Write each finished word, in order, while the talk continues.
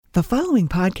The following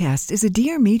podcast is a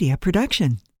Dear Media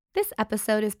production. This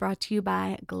episode is brought to you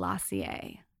by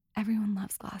Glassy. Everyone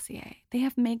loves Glassy. They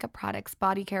have makeup products,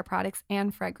 body care products,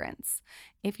 and fragrance.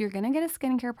 If you're going to get a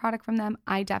skincare product from them,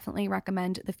 I definitely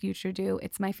recommend the Future Dew.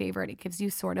 It's my favorite. It gives you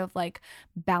sort of like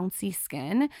bouncy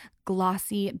skin,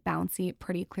 glossy, bouncy,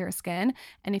 pretty clear skin.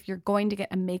 And if you're going to get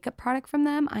a makeup product from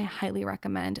them, I highly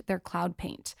recommend their Cloud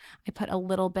Paint. I put a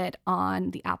little bit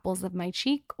on the apples of my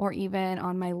cheek or even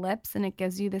on my lips, and it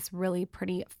gives you this really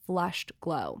pretty flushed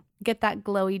glow. Get that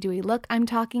glowy, dewy look I'm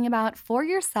talking about for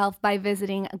yourself by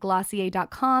visiting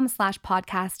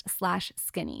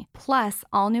glossier.com/podcast/skinny. Plus,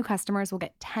 all new customers will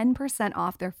get 10%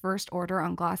 off their first order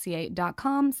on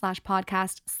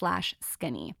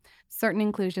glossier.com/podcast/skinny. Certain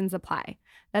inclusions apply.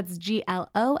 That's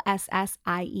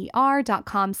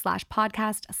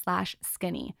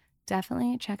glossier.com/podcast/skinny.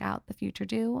 Definitely check out the Future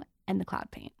Dew and the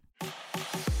Cloud Paint.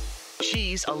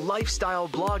 She's a lifestyle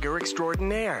blogger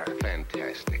extraordinaire.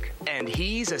 Fantastic. And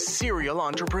he's a serial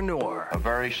entrepreneur. A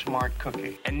very smart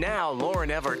cookie. And now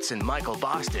Lauren Everts and Michael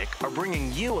Bostic are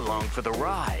bringing you along for the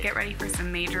ride. Get ready for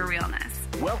some major realness.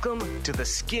 Welcome to the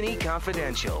Skinny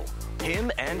Confidential.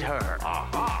 Him and her.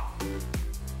 Aha.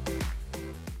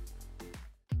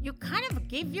 You kind of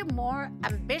give you more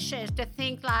ambitious to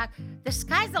think like the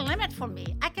sky's the limit for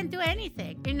me. I can do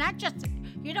anything.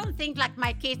 You don't think like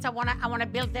my kids, I wanna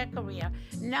build their career.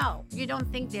 No, you don't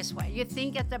think this way. You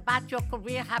think that about your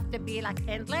career have to be like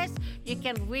endless. You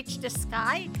can reach the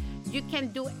sky. You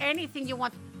can do anything you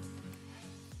want.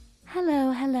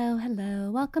 Hello.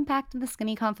 Welcome back to the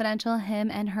Skinny Confidential,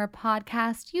 Him and Her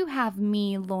podcast. You have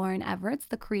me, Lauren Everts,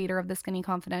 the creator of the Skinny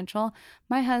Confidential.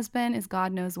 My husband is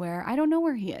God knows where. I don't know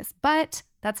where he is, but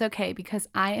that's okay because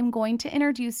I am going to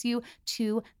introduce you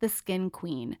to the Skin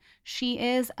Queen. She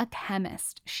is a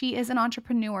chemist. She is an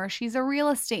entrepreneur. She's a real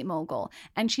estate mogul,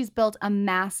 and she's built a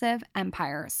massive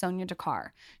empire, Sonya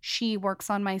Dakar. She works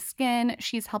on my skin.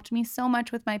 She's helped me so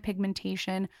much with my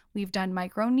pigmentation. We've done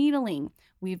micro needling.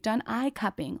 We've done eye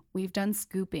cupping. We've done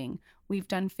scooping. We've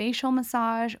done facial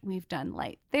massage. We've done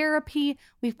light therapy.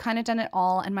 We've kind of done it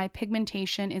all, and my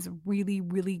pigmentation is really,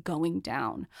 really going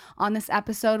down. On this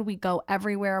episode, we go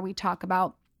everywhere. We talk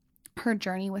about her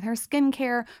journey with her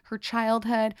skincare, her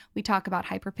childhood. We talk about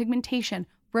hyperpigmentation,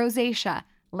 rosacea.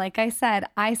 Like I said,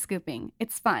 eye scooping.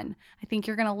 It's fun. I think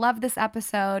you're going to love this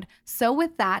episode. So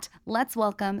with that, let's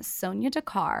welcome Sonya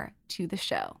Dakar to the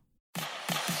show.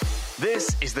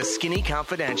 This is the Skinny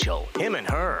Confidential. Him and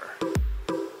her.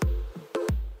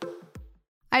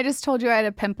 I just told you I had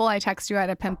a pimple. I texted you I had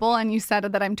a pimple, and you said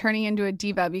that I'm turning into a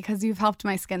diva because you've helped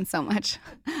my skin so much.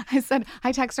 I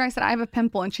texted her, I said, I have a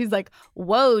pimple. And she's like,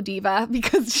 whoa, diva,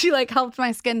 because she helped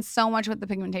my skin so much with the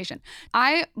pigmentation.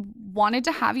 I wanted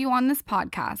to have you on this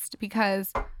podcast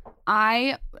because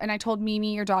I told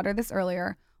Mimi, your daughter, this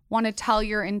earlier, want to tell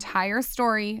your entire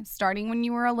story starting when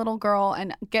you were a little girl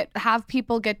and have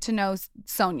people get to know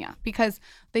Sonya because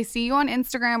they see you on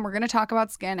Instagram. We're going to talk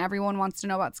about skin. Everyone wants to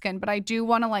know about skin, but I do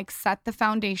want to set the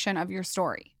foundation of your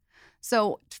story.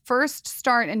 So first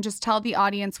start and just tell the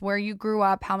audience where you grew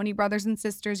up, how many brothers and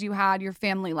sisters you had, your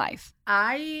family life.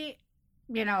 I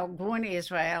grew in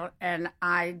Israel, and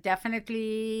I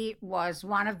definitely was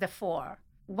one of the four.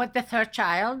 With the third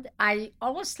child, I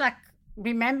always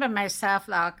remember myself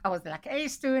I was A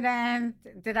student.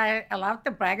 Did I allow to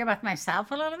brag about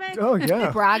myself a little bit? Oh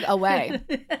yeah. Brag away.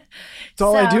 That's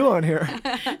all I do on here.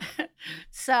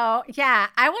 So yeah,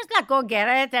 I was go get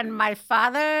it. And my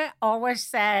father always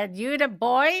said, you the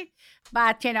boy,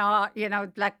 but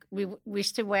we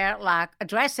used to wear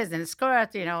dresses and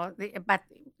skirts, but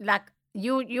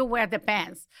you wear the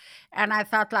pants. And I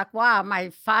thought wow, my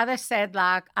father said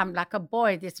I'm a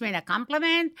boy. This means a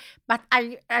compliment, but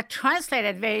I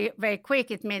translated very, very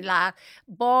quick. It means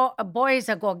boys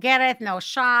a go get it, no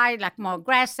shy, more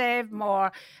aggressive,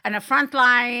 more on the front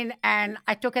line. And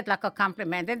I took it like a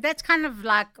compliment. And that's kind of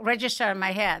registered in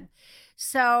my head.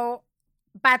 So,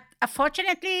 but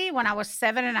unfortunately, when I was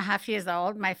 7.5 years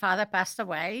old, my father passed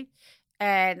away.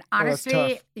 And honestly,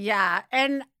 that's tough. Yeah.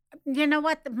 And you know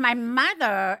what? My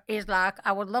mother is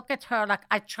I would look at her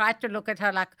I tried to look at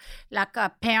her like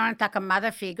a parent, like a mother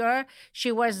figure.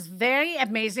 She was very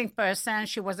amazing person.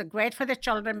 She was great for the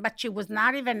children, but she was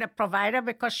not even a provider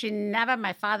because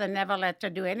my father never let her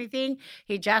do anything.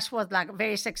 He just was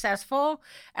very successful.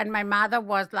 And my mother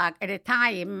was at the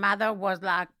time, mother was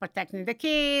protecting the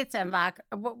kids and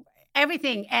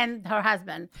everything, and her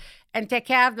husband, and take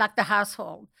care of the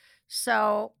household.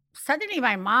 So suddenly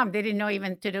my mom didn't know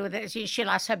even to do this. She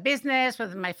lost her business, where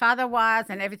my father was,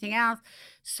 and everything else.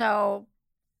 So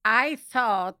I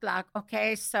thought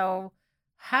okay, so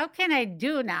how can I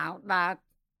do now?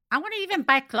 I want to even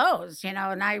buy clothes, and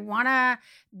I want to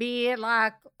be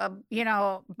like,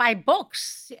 buy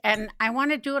books. And I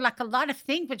want to do like a lot of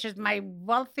things, which is my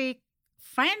wealthy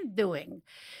friend doing.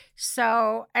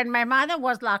 So, and my mother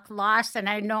was like lost. And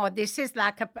I know this is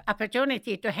like an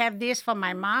opportunity to have this for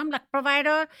my mom, like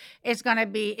provider, is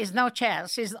no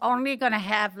chance. She's only going to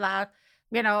have like,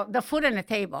 the food on the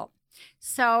table.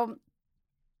 So,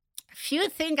 few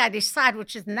things I decide,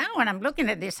 which is now when I'm looking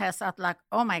at this, I thought like,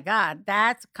 oh my God,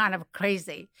 that's kind of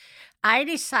crazy. I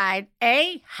decide,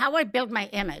 how I build my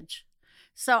image.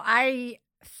 So I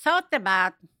thought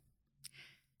about,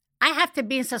 I have to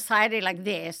be in society like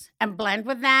this and blend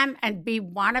with them and be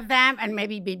one of them and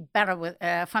maybe be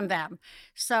better from them.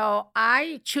 So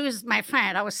I choose my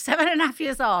friend. I was 7.5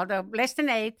 years old, or less than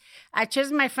 8. I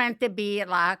choose my friend to be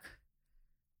like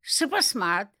super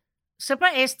smart, super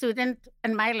A student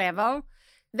in my level.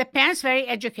 The parents very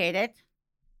educated,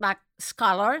 like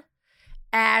scholar,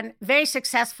 and very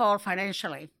successful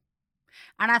financially.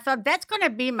 And I thought that's going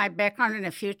to be my background in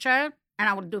the future, and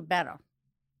I will do better.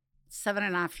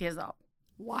 7.5 years old.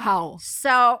 Wow.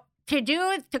 So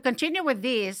to continue with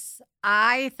this,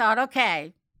 I thought,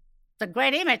 okay, it's a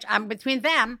great image. I'm between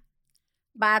them,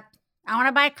 but I want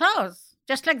to buy clothes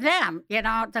just like them.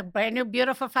 The brand new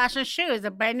beautiful fashion shoes,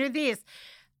 the brand new this.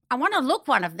 I want to look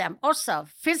one of them also,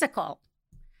 physical.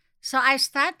 So I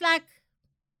start like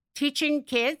teaching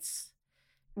kids,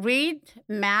 read,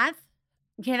 math,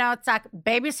 it's like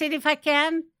babysit if I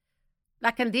can.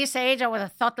 Like in this age, I would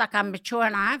have thought like I'm mature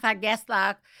enough. I guess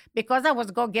like because I was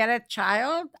go-getter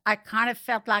child, I kind of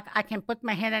felt like I can put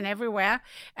my hand in everywhere.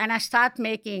 And I start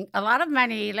making a lot of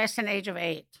money less than age of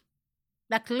 8.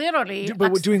 Like literally.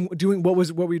 But doing what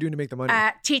were you doing to make the money?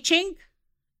 Teaching,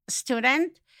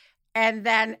 student, and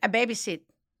then a babysit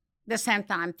the same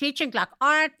time. Teaching like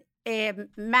art,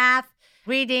 math,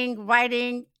 reading,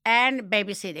 writing, and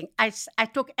babysitting. I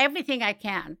took everything I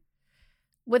can.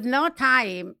 With no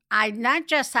time, I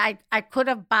could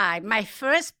have bought my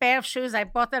first pair of shoes I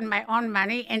bought on my own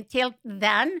money. Until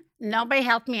then, nobody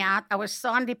helped me out. I was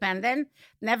so independent,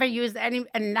 never used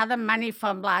another money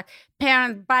from like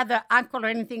parent, brother, uncle, or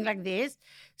anything like this.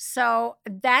 So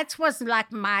that was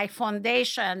like my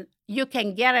foundation. You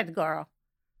can get it, girl,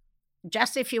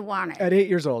 just if you want it. At 8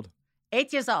 years old.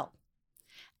 8 years old.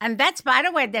 And that's, by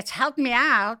the way, that's helped me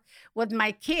out with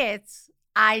my kids.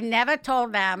 I never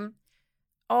told them,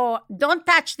 oh, don't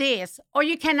touch this, or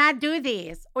you cannot do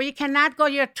this, or you cannot go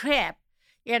your trip.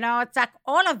 It's like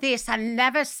all of this I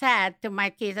never said to my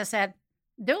kids. I said,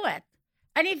 do it.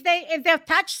 And if they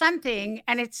touch something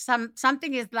and it's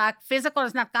something is like physical,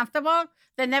 is not comfortable,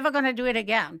 they're never going to do it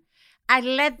again. I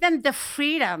let them the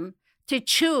freedom to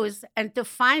choose and to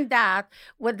find out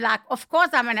with like, of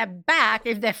course, I'm in a back.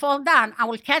 If they fall down, I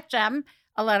will catch them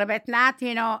a little bit, not,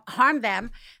 harm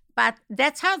them. But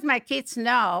that's how my kids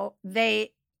know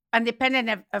they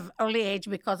independent of early age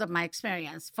because of my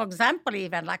experience. For example,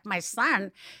 even like my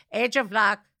son, age of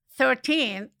like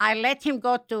 13, I let him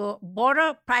go to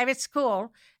border private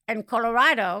school in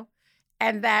Colorado.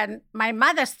 And then my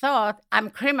mother thought I'm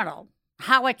criminal,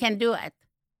 how I can do it.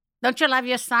 Don't you love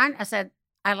your son? I said,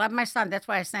 I love my son. That's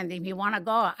why I send him. He want to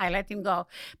go. I let him go.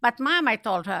 But Mom, I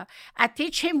told her, I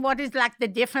teach him what is like the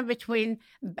difference between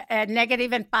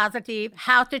negative and positive,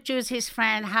 how to choose his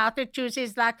friend, how to choose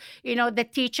his like, the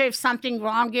teacher, if something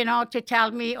wrong, to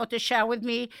tell me or to share with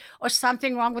me, or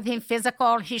something wrong with him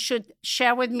physical, he should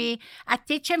share with me. I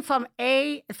teach him from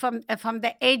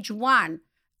the age 1,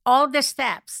 all the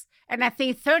steps. And I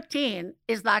think 13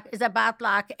 is about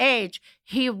like age.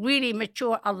 He really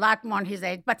mature a lot more in his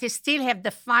age, but he still have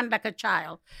the fun like a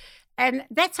child. And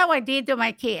that's how I did to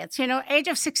my kids. Age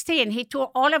of 16, he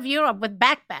toured all of Europe with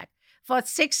backpack for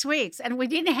 6 weeks. And we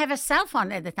didn't have a cell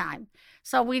phone at the time.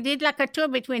 So we did like a tour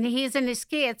between his and his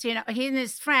kids, he and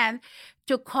his friend,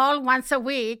 to call once a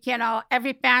week.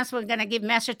 Every parents were going to give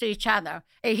message to each other.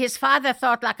 His father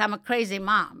thought like I'm a crazy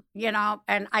mom,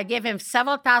 and I gave him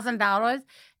several $1,000s.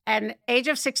 And age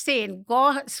of 16,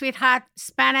 go, sweetheart,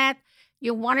 spend it.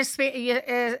 You want to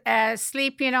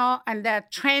sleep, on the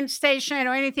train station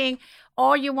or anything,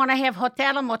 or you want to have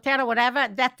hotel or motel or whatever,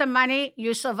 that's the money,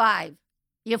 you survive.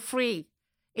 You're free.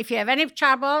 If you have any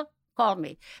trouble, call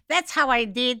me. That's how I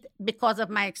did because of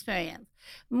my experience.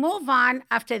 Move on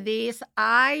after this,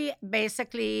 I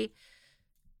basically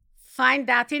find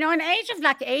out, in the age of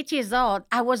like 8 years old,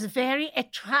 I was very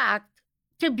attracted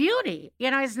to beauty.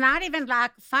 It's not even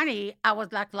like funny. I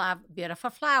was like, love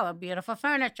beautiful flower, beautiful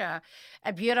furniture,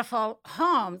 beautiful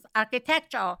homes,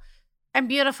 architecture, and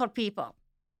beautiful people.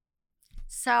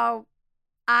 So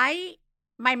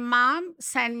my mom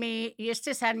used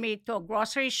to send me to a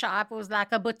grocery shop. It was like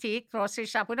a boutique grocery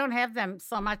shop. We don't have them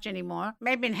so much anymore.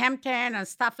 Maybe in Hampton and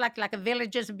stuff like a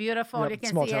Village is beautiful. Yep, You can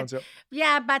small see towns, it. yep.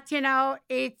 Yeah, but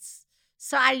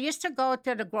so I used to go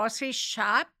to the grocery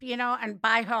shop, and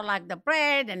buy her like the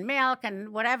bread and milk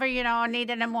and whatever, need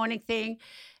in the morning thing.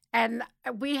 And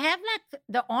we have like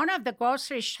the owner of the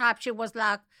grocery shop, she was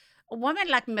like a woman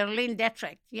like Merlene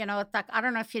Dietrich, it's like, I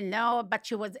don't know if you know, but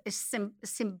she was a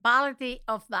symbolity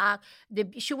of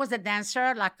she was a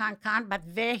dancer like Can, but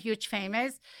very huge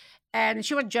famous. And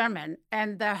she was German.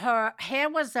 And her hair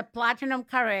was a platinum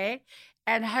carré.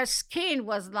 And her skin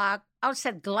was like, I would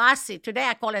say glassy. Today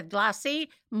I call it glassy,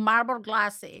 marble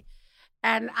glassy.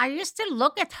 And I used to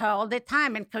look at her all the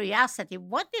time in curiosity.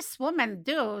 What this woman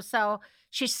do? So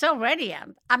she's so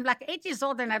radiant. I'm like 8 years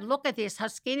old and I look at this. Her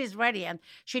skin is radiant.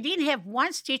 She didn't have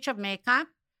one stitch of makeup,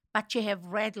 but she have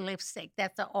red lipstick.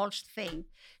 That's the old thing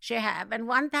she have. And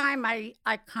one time I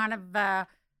kind of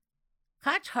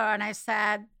cut her and I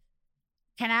said,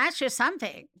 can I ask you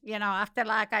something? After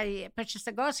like I purchased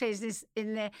the groceries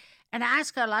and I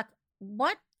asked her like,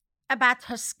 what about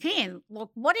her skin?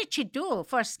 Look, what did she do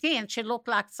for her skin? She looked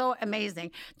like so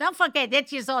amazing. Don't forget,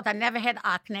 8 years old, I never had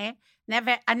acne.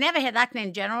 I never had acne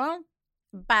in general,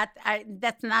 but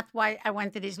that's not why I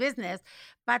went to this business.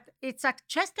 But it's like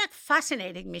just like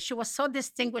fascinating me. She was so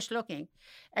distinguished looking.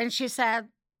 And she said,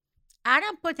 I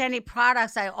don't put any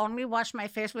products. I only wash my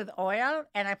face with oil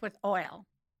and I put oil.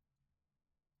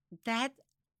 That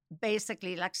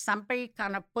basically like somebody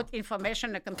kind of put information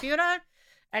in the computer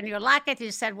and you like it.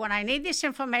 You said, when I need this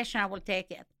information, I will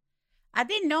take it. I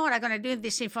didn't know what I'm going to do with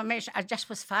this information. I just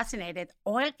was fascinated.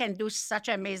 Oil can do such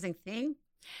an amazing thing.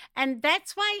 And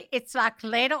that's why it's like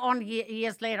later on,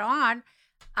 years later on,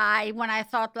 when I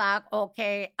thought like,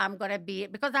 okay, I'm going to be,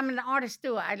 because I'm an artist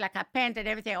too. I painted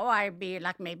everything. Oh, I'd be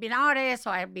like maybe an artist,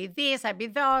 or I'd be this, I'd be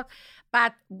that.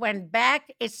 But when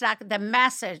back, it's like the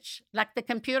message, like the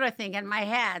computer thing in my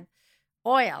head,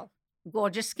 oil,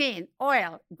 gorgeous skin,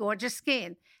 oil, gorgeous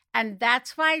skin. And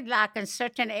that's why like at a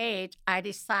certain age, I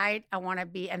decide I want to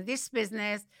be in this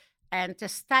business and to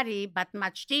study, but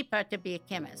much deeper, to be a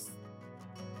chemist.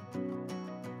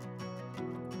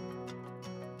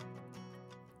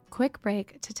 Quick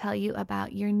break to tell you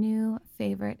about your new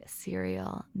favorite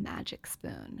cereal, Magic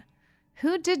Spoon.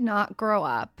 Who did not grow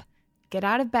up, get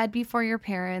out of bed before your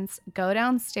parents, go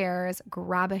downstairs,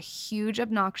 grab a huge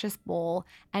obnoxious bowl,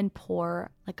 and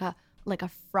pour like a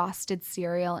frosted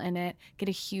cereal in it, get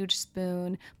a huge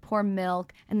spoon, pour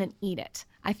milk, and then eat it?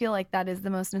 I feel like that is the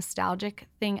most nostalgic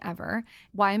thing ever.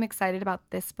 Why I'm excited about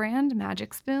this brand,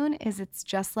 Magic Spoon, is it's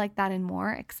just like that and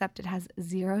more, except it has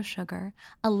 0 sugar,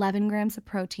 11 grams of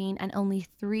protein, and only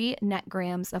 3 net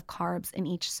grams of carbs in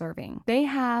each serving. They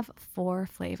have 4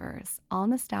 flavors, all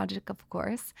nostalgic, of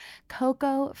course: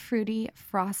 cocoa, fruity,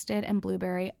 frosted, and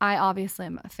blueberry. I obviously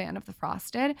am a fan of the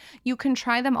frosted. You can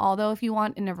try them all, though, if you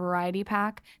want, in a variety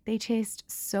pack. They taste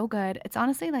so good. It's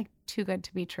honestly like too good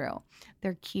to be true.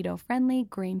 They're keto friendly,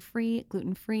 grain free,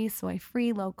 gluten free, soy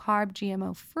free, low carb,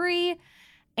 GMO free.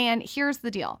 And here's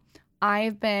the deal.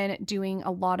 I've been doing a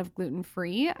lot of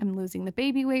gluten-free. I'm losing the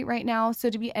baby weight right now.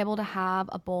 So to be able to have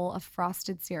a bowl of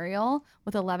frosted cereal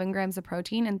with 11 grams of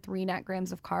protein and 3 net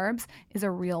grams of carbs is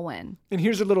a real win. And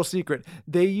here's a little secret.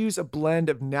 They use a blend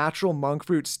of natural monk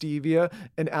fruit stevia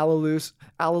and allulose.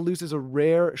 Allulose is a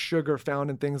rare sugar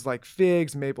found in things like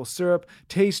figs, maple syrup.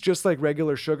 Tastes just like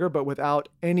regular sugar, but without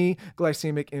any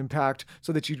glycemic impact,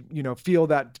 so that you feel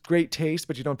that great taste,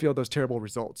 but you don't feel those terrible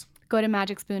results. Go to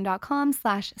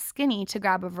magicspoon.com/skinny to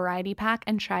grab a variety pack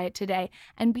and try it today.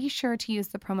 And be sure to use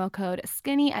the promo code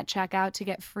SKINNY at checkout to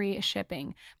get free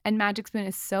shipping. And Magic Spoon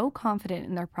is so confident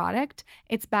in their product,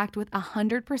 it's backed with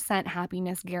 100%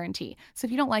 happiness guarantee. So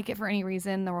if you don't like it for any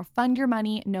reason, they'll refund your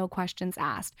money, no questions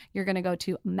asked. You're going to go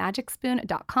to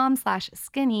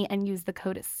magicspoon.com/skinny and use the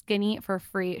code SKINNY for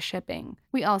free shipping.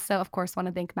 We also, of course, want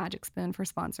to thank Magic Spoon for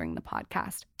sponsoring the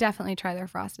podcast. Definitely try their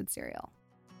frosted cereal.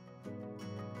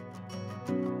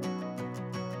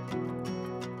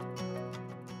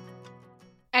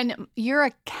 And you're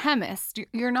a chemist.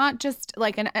 You're not just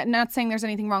like, and I'm not saying there's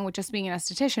anything wrong with just being an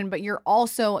esthetician, but you're an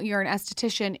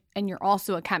esthetician and you're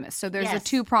also a chemist. So there's a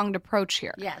two-pronged approach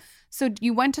here. Yes. So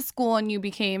you went to school and you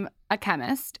became a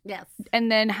chemist. Yes.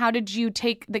 And then how did you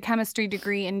take the chemistry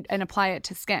degree and apply it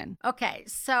to skin? Okay.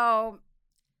 So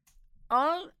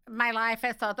all my life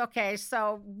I thought, okay,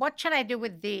 so what should I do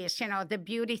with this? The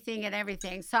beauty thing and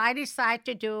everything. So I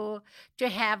decided to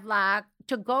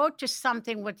go to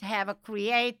something would have a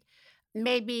create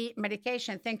maybe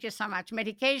medication. Thank you so much.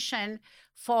 Medication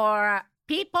for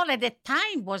people at the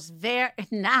time was very,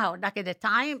 now, like at the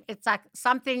time, it's like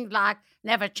something like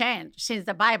never changed since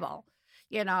the Bible.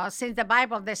 Since the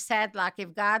Bible, they said like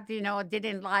if God,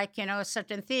 didn't like, a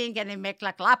certain thing and it make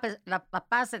like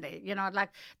lapacity, like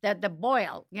the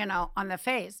boil, on the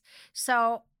face.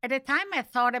 So at the time I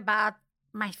thought about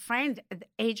my friend at the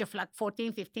age of like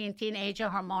 14, 15, teenager,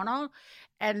 hormonal.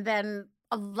 And then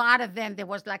a lot of them, there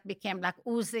was like, became like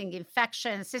oozing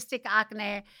infection, cystic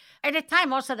acne. At the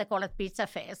time also they call it pizza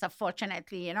face,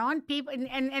 unfortunately, and people,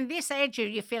 in this age,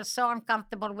 you feel so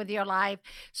uncomfortable with your life.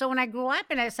 So when I grew up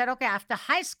and I said, okay, after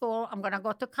high school, I'm going to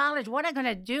go to college. What am I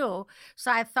going to do?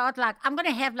 So I thought like, I'm going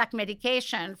to have like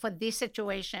medication for this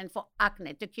situation for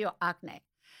acne, to cure acne.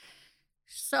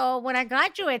 So when I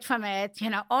graduate from it,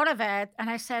 all of it, and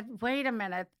I said, wait a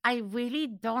minute, I really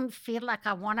don't feel like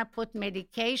I want to put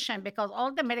medication because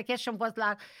all the medication was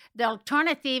like the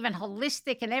alternative and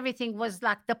holistic and everything was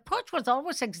like, the approach was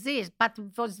always exist, but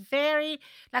was very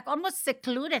like almost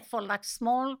secluded for like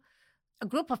small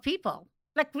group of people,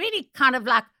 like really kind of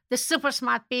like the super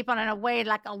smart people in a way,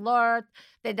 like alert,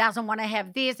 that doesn't want to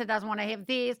have this, that doesn't want to have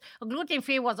this.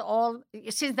 Gluten-free was all,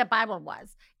 since the Bible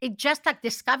was. It just like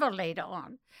discovered later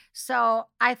on. So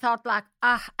I thought like,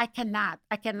 I cannot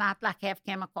like have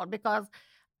chemical because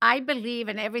I believe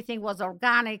in everything was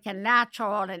organic and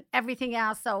natural and everything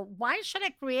else. So why should I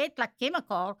create like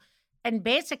chemical and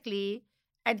basically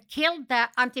and kill the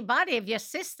antibody of your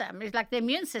system? It's like the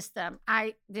immune system.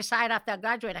 I decided after I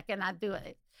graduate, I cannot do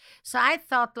it. So I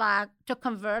thought like to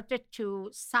convert it to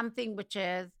something which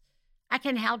is, I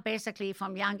can help basically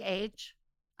from young age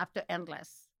up to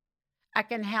endless. I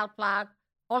can help like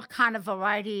all kind of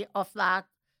variety of like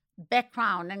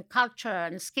background and culture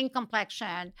and skin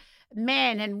complexion,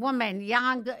 men and women,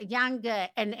 young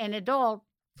and adult.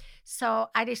 So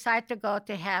I decided to go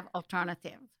to have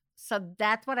alternative. So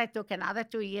that's what I took another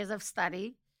 2 years of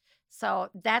study. So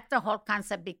that the whole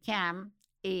concept became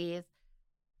is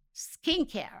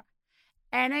skincare.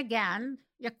 And again,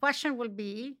 your question will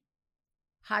be,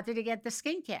 how did you get the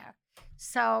skincare?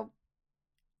 So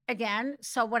again,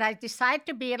 so when I decided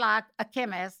to be like a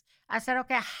chemist, I said,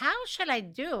 okay, how should I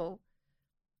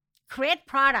create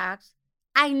products?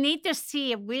 I need to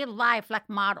see a real life like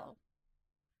model.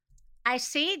 I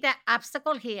see the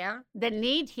obstacle here, the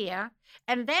need here,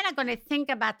 and then I'm going to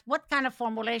think about what kind of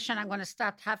formulation I'm going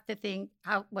to have to think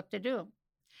what to do.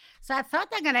 So I thought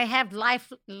I'm going to have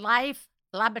life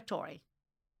laboratory.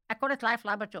 I call it life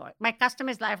laboratory. My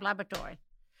customer's life laboratory.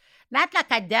 Not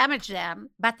like I damage them,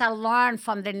 but I learn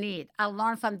from the need. I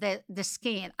learn from the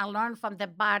skin. I learn from the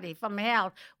body, from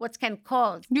health, what can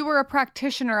cause. You were a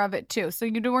practitioner of it too. So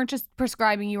you weren't just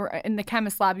prescribing, you were in the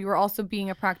chemist lab, you were also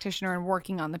being a practitioner and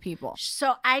working on the people.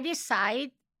 So I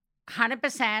decide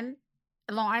 100%,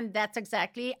 Lauren, that's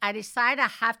exactly, I decide I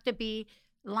have to be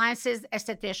licensed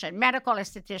esthetician, medical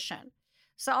esthetician.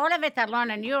 So all of it I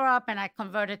learned in Europe and I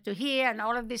converted to here and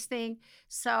all of these things.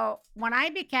 So when I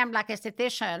became like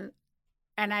esthetician,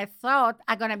 and I thought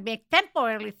I'm going to make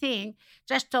temporary thing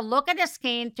just to look at the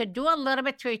skin, to do a little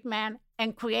bit treatment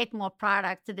and create more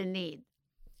product to the need.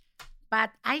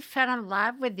 But I fell in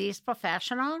love with this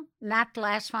professional, not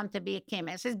less fun to be a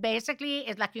chemist.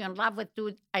 It's like you're in love with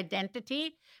two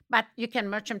identity, but you can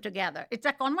merge them together. It's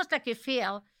like almost like you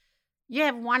feel you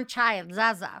have one child,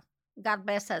 Zaza. God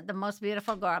bless her, the most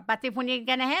beautiful girl. But when you're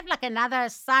going to have like another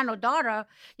son or daughter,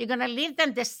 you're going to leave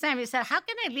them the same. You said, how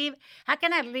can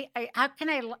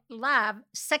I love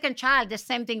second child the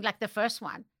same thing like the first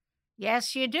one?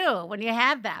 Yes, you do when you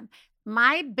have them.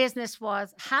 My business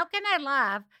was, how can I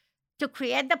love to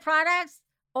create the products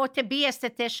or to be a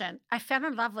esthetician? I fell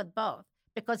in love with both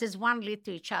because it's one lead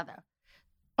to each other.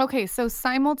 Okay, so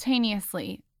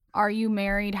simultaneously, are you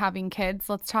married, having kids?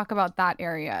 Let's talk about that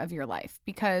area of your life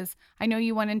because I know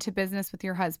you went into business with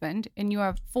your husband and you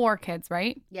have 4 kids,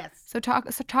 right? Yes. So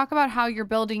talk about how you're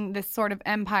building this sort of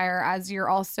empire as you're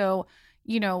also,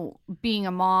 being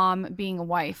a mom, being a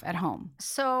wife at home.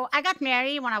 So I got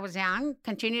married when I was young,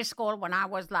 continued school when I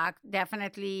was like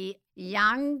definitely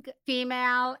young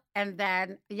female and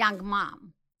then young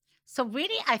mom. So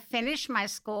really I finished my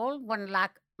school when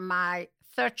like my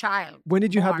 3rd child. When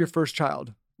did you have your first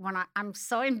child? I'm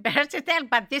so embarrassed to tell,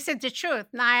 but this is the truth.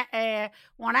 Now,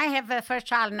 when I have the first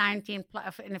child, 19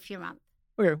 plus in a few months.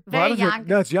 Okay, Very young.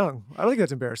 That's young. I don't think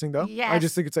that's embarrassing though. Yes. I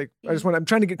just think it's like I'm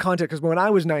trying to get context because when I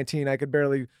was 19, I could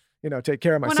barely, take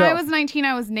care of myself. When I was 19,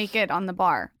 I was naked on the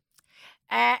bar.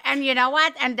 And you know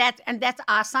what? And that's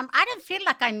awesome. I don't feel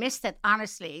like I missed it,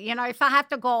 honestly. If I have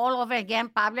to go all over again,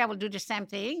 probably I will do the same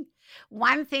thing.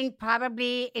 One thing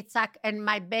probably it's like in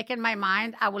my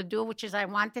mind, I will do, which is I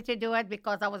wanted to do it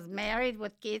because I was married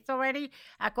with kids already.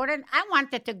 I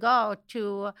wanted to go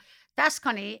to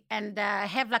Tuscany and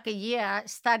have like a year,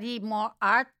 study more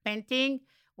art, painting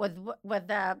with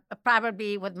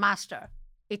probably with master.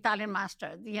 Italian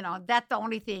master, that's the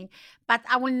only thing. But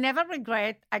I will never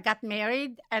regret. I got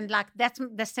married and like that's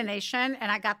destination,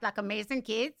 and I got like amazing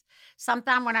kids.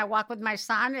 Sometime when I walk with my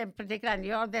son, in particular in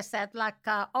Europe, they said like,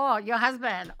 "Oh, your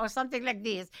husband," or something like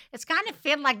this. It's kind of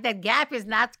feel like the gap is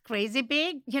not crazy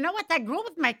big. You know what? I grew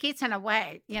with my kids in a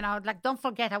way. Like don't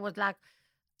forget, I was like.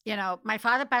 My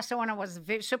father passed away when I was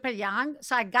super young,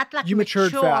 so I got like You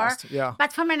matured fast, yeah.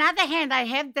 But from another hand, I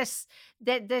have this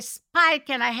spike,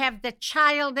 and I have the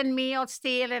child in me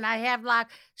still, and I have like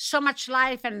so much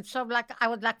life, and so like I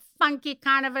was like funky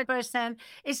kind of a person.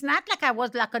 It's not like I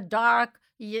was like a dark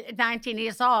 19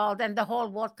 years old and the whole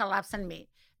world collapsed on me.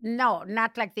 No,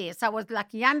 not like this. I was like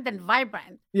young and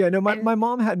vibrant. Yeah, no, my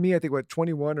mom had me, I think,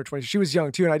 21 or 20. She was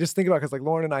young too. And I just think about because like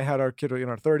Lauren and I had our kid in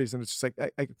our 30s, and it's just like,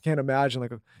 I can't imagine,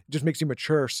 like, it just makes you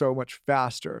mature so much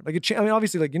faster. Like,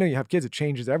 obviously, like, you have kids, it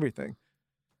changes everything.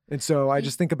 And so I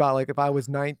just think about like if I was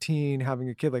 19 having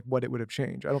a kid, like what it would have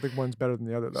changed. I don't think one's better than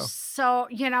the other though. So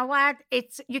you know what?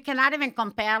 You cannot even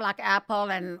compare like apple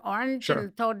and orange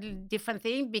and totally different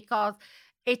thing because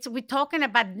we're talking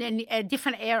about a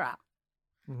different era.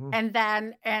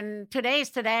 Mm-hmm. And today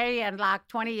is today, and like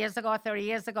 20 years ago, 30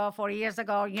 years ago, 40 years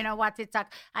ago, you know what? It's like,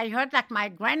 I heard like my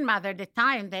grandmother at the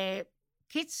time, the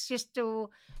kids used to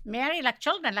marry like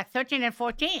children, like 13 and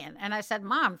 14. And I said,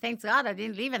 Mom, thanks God I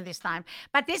didn't live in this time.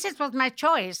 But this was my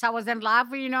choice. I was in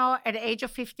love, at the age of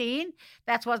 15.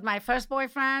 That was my first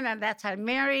boyfriend, and that's how I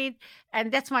married.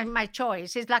 And that's my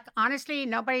choice. It's like, honestly,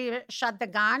 nobody shot the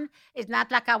gun. It's not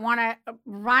like I want to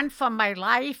run from my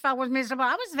life. I was miserable.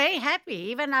 I was very happy.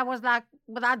 Even I was like,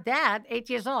 without dad, 8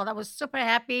 years old, I was super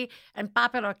happy and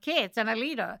popular kids and a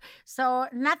leader. So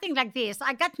nothing like this.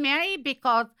 I got married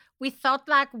because we thought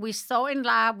like we so in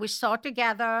love, we so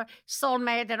together,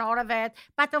 soulmate and all of it.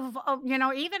 But,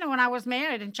 even when I was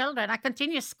married and children, I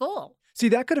continued school. See,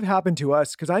 that could have happened to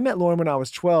us because I met Lauren when I was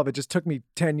 12. It just took me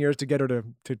 10 years to get her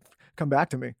to come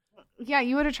back to me. Yeah,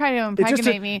 you would have tried to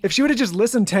impregnate me. If she would have just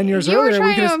listened 10 years earlier. You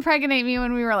were trying to impregnate me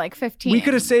when we were like 15. We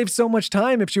could have saved so much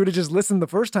time if she would have just listened the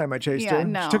first time I chased her.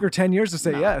 No. It took her 10 years to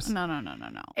say yes. No.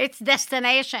 It's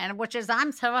destination, which is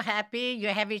I'm so happy you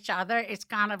have each other. It's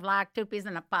kind of like two peas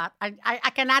in a pot.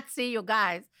 I cannot see you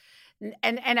guys.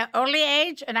 And in an early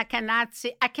age, and I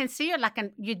can see you like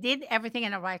you did everything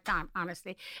in the right time,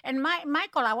 honestly. And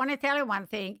Michael, I want to tell you one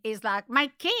thing is like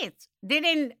my kids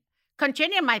didn't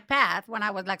continue my path when I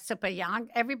was like super young.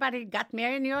 Everybody got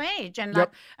married in your age, and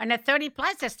like and at 30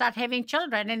 plus, they start having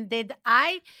children. And did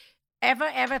I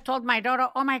ever told my daughter,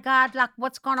 "Oh my God, like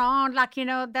what's going on?" Like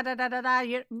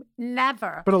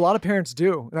never. But a lot of parents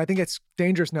do, and I think it's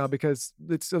dangerous now because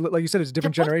it's like you said, it's a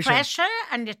different generation. Pressure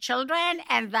on the children,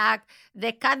 and like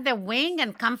they cut the wing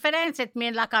and confidence. It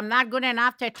means like I'm not good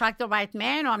enough to attract the right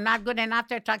man, or I'm not good enough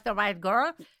to attract the right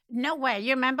girl. No way.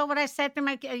 You remember what I said to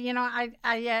my,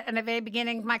 I in the very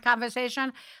beginning of my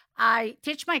conversation, I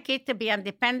teach my kid to be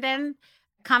independent,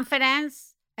 confident,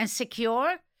 and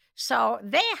secure. So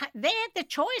they had the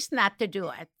choice not to do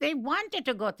it. They wanted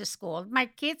to go to school. My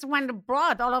kids went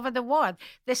abroad all over the world.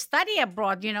 They study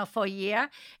abroad, for a year.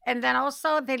 And then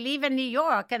also they live in New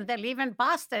York and they live in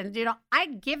Boston. I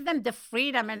give them the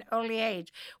freedom at an early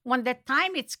age. When the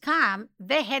time it's come,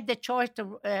 they had the choice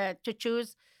to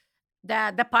choose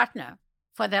the partner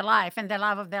for their life and the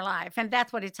love of their life. And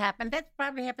that's what it's happened. That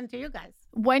probably happened to you guys.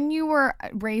 When you were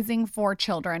raising 4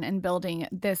 children and building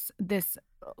this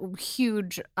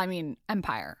huge,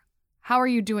 empire, how are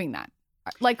you doing that?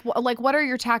 Like what are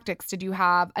your tactics? Did you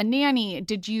have a nanny?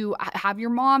 Did you have your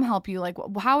mom help you? Like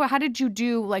how did you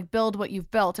do build what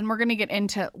you've built? And we're going to get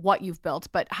into what you've built,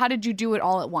 but how did you do it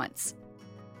all at once?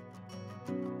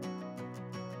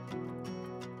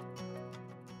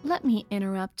 Let me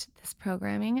interrupt this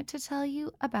programming to tell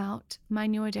you about my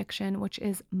new addiction, which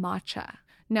is matcha.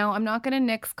 No, I'm not going to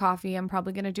nix coffee. I'm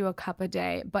probably going to do a cup a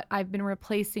day, but I've been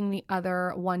replacing the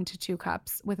other 1 to 2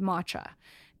 cups with matcha.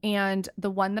 And the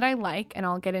one that I like, and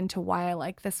I'll get into why I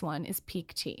like this one, is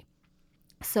Peak Tea.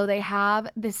 So they have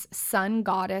this sun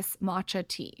goddess matcha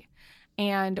tea.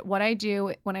 And what I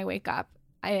do when I wake up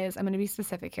is, I'm going to be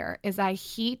specific here, is I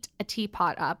heat a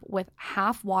teapot up with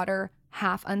half water,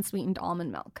 half unsweetened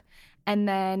almond milk. And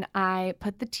then I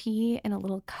put the tea in a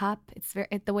little cup.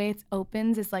 The way it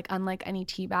opens is like unlike any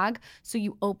tea bag. So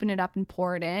you open it up and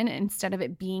pour it in instead of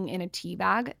it being in a tea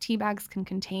bag. Tea bags can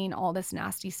contain all this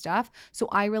nasty stuff. So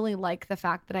I really like the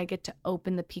fact that I get to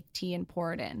open the Peak tea and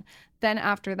pour it in. Then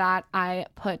after that, I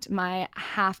put my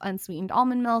half unsweetened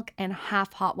almond milk and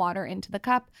half hot water into the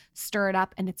cup, stir it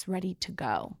up, and it's ready to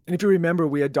go. And if you remember,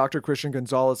 we had Dr. Christian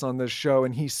Gonzalez on this show,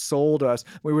 and he sold us,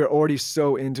 we were already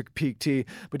so into Peak tea,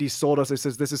 but he sold us, he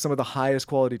says, this is some of the highest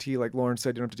quality tea. Like Lauren said,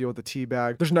 you don't have to deal with the tea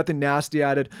bag. There's nothing nasty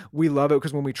added. We love it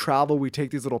because when we travel, we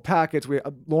take these little packets.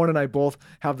 Lauren and I both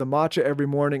have the matcha every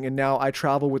morning, and now I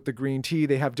travel with the green tea.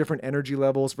 They have different energy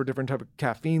levels for different type of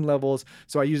caffeine levels.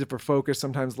 So I use it for focus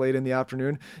sometimes late in the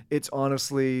afternoon. It's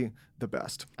honestly the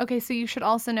best. Okay, so you should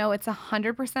also know it's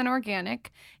 100%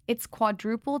 organic. It's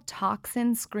quadruple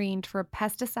toxin screened for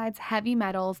pesticides, heavy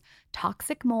metals,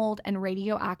 toxic mold, and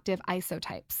radioactive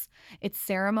isotypes. It's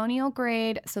ceremonial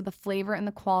grade, so the flavor and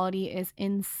the quality is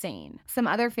insane. Some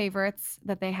other favorites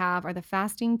that they have are the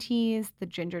fasting teas, the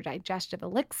ginger digestive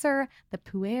elixir, the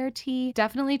pu'er tea.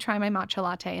 Definitely try my matcha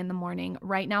latte in the morning.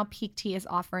 Right now, Peak Tea is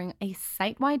offering a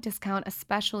site-wide discount,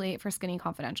 especially for Skinny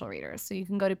Confidential readers. So you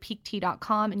can go to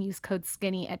peaktea.com and use code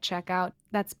SKINNY at checkout.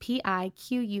 That's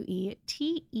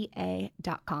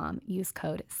PIQUETEA.com. Use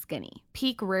code SKINNY.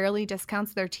 Peak rarely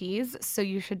discounts their teas, so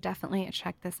you should definitely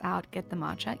check this out. Get the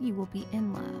matcha. You will be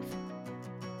in love.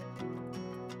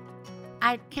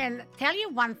 I can tell you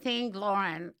one thing,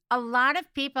 Lauren. A lot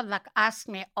of people ask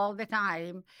me all the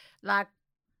time,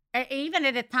 even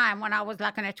at the time when I was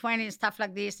in the 20s and stuff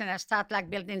like this, and I start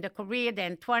building the career,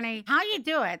 then 20, how you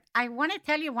do it? I want to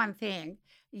tell you one thing.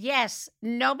 Yes,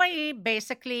 nobody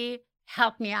basically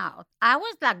helped me out. I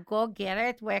was go get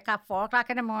it, wake up 4 o'clock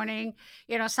in the morning.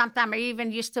 Sometimes I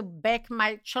even used to bake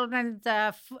my children's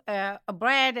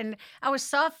bread, and I was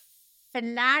so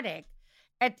fanatic.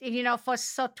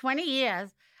 For 20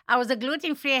 years, I was a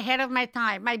gluten-free ahead of my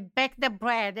time. I baked the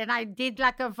bread, and I did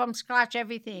from scratch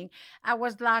everything. I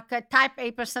was a type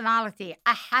A personality.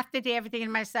 I have to do everything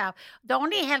myself. The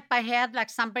only help I had,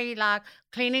 somebody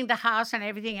cleaning the house and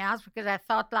everything else, because I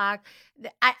thought I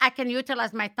can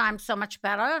utilize my time so much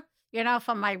better,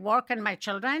 for my work and my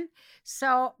children.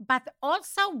 So, but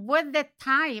also with the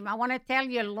time, I want to tell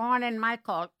you, Lauren and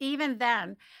Michael, even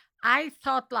then, I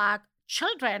thought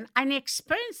children, I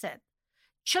experience it.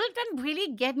 Children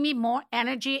really gave me more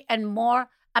energy and more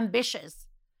ambitious.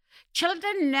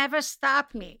 Children never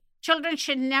stop me. Children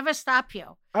should never stop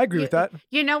you. I agree with that.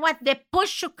 You know what? They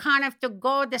push you kind of to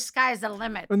go, the sky's the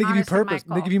limit. And they give you purpose.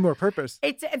 Michael. They give you more purpose.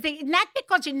 It's not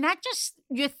because you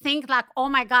think oh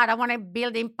my God, I want to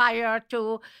build empire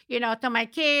to my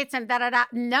kids and da-da-da.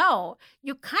 No,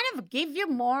 you kind of give you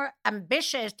more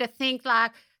ambitious to think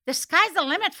the sky's the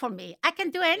limit for me. I can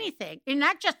do anything. You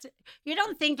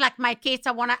don't think my kids,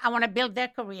 I want to build their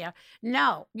career.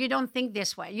 No, you don't think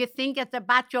this way. You think it's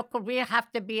about your career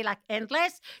have to be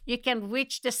endless. You can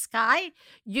reach the sky.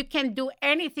 You can do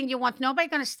anything you want.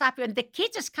 Nobody's going to stop you. And the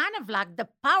kids is kind of the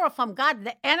power from God,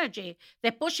 the energy.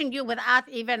 They're pushing you without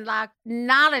even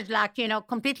knowledge,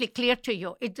 completely clear to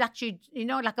you. It's actually,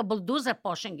 like a bulldozer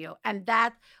pushing you. And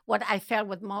that's what I felt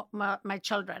with my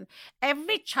children.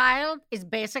 Every child is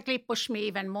basically push me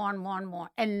even more and more and more,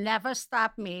 and never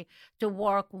stop me to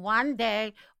work one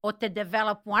day or to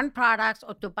develop one product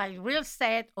or to buy real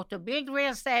estate or to build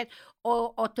real estate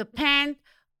or to paint.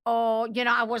 Or,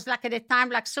 I was at the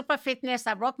time super fitness.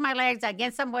 I broke my legs. I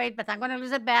gained some weight, but I'm going to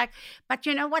lose it back. But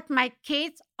you know what? My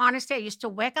kids, honestly, I used to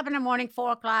wake up in the morning,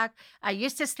 4 o'clock. I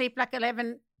used to sleep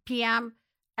 11 p.m.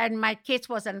 And my kids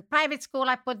was in private school.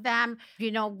 I put them,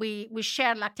 we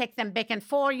share, take them back and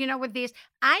forth, with this.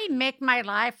 I make my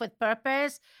life with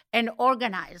purpose and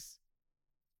organize.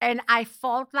 And I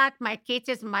felt my kids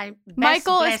is my best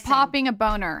Michael blessing. Is popping a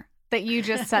boner that you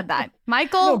just said that.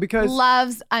 Michael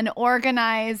loves an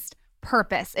organized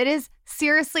purpose. It is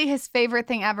seriously his favorite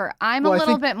thing ever. I'm a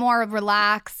little bit more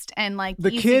relaxed and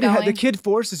the kid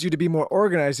forces you to be more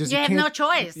organized. You have no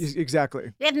choice.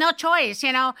 Exactly. You have no choice.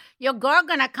 Your girl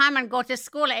gonna come and go to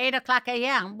school at 8 o'clock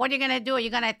a.m. What are you gonna do?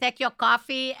 You're gonna take your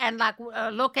coffee and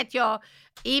look at your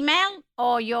email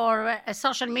or your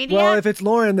social media? Well, if it's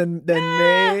Lauren, then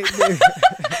maybe.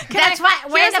 That's why.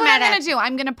 Here's what I'm gonna do.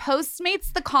 I'm gonna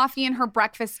Postmates the coffee and her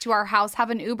breakfast to our house.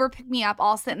 Have an Uber pick me up.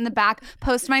 I'll sit in the back,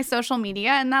 post my social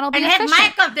media, and that'll be efficient. And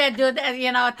have Michael there do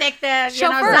the, take the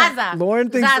Zaza.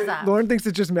 Lauren thinks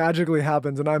it just magically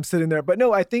happens, and I'm sitting there. But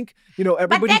no, I think everybody told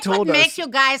us. But that's what makes you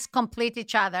guys complete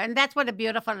each other, and that's what the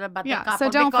beautiful about the couple. So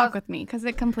don't fuck with me because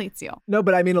it completes you. No,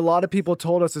 but I mean, a lot of people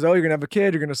told us, "Oh, you're gonna have a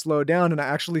kid, you're gonna slow down," and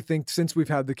actually think since we've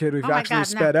had the kid, we've Oh my actually God,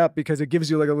 sped up because it gives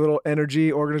you like a little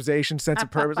energy, organization, sense of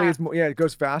purpose. Like, it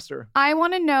goes faster. I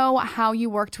want to know how you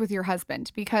worked with your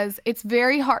husband because it's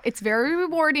very hard. It's very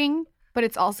rewarding, but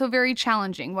it's also very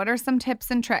challenging. What are some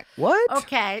tips and tricks? What?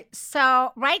 Okay,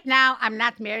 so right now I'm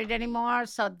not married anymore,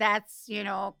 so that's,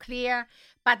 clear.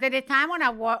 But at the time when I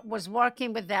was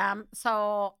working with them,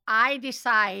 so I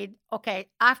decide, okay,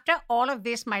 after all of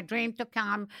this, my dream to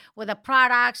come with the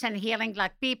products and healing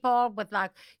like people with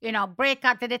like,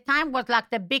 breakout. At the time was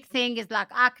like the big thing is like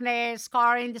acne,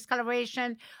 scarring,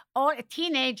 discoloration, or a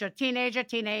teenager.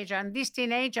 And these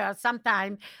teenagers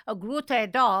sometimes grew to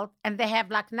adult and they have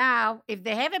like now, if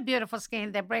they have a beautiful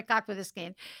skin, they break out with the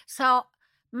skin. So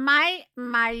my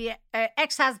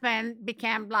ex-husband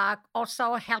became like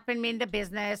also helping me in the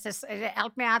business.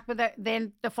 Helped me out with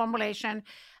the formulation.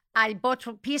 I bought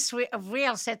a piece of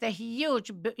real estate, a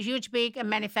huge big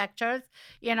manufacturers,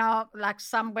 like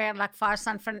somewhere like far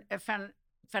San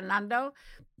Fernando.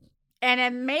 And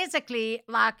then basically,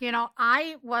 like,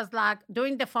 I was like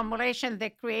doing the formulation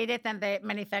they created and they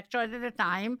manufactured at the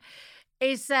time.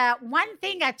 Is one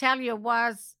thing I tell you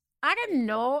was, I don't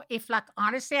know if, like,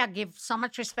 honestly, I give so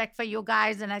much respect for you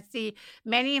guys. And I see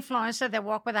many influencers that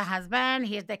work with a husband.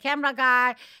 He's the camera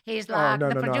guy. He's like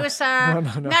the producer.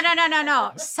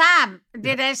 No. Sam,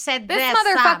 did I say This this?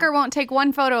 motherfucker Sam. won't take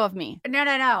one photo of me.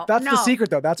 No. That's the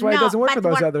secret, though. That's why it doesn't work for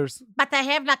those others. But I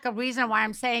have like a reason why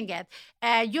I'm saying it.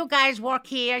 You guys work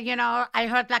here, I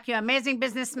heard like you're amazing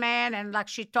businessman, and like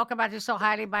she talked about you so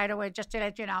highly, by the way, just to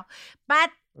let you know. But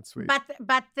that's sweet.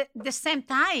 But the same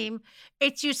time,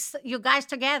 it's you guys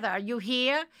together. You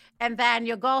hear, and then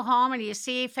you go home and you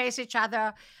face each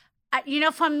other.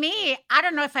 For me, I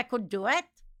don't know if I could do it.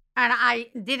 And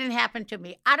it didn't happen to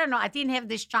me. I don't know. I didn't have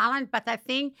this challenge, but I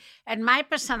think, and my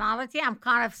personality, I'm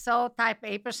kind of so type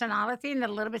A personality and a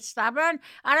little bit stubborn.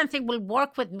 I don't think will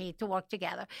work with me to work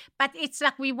together. But it's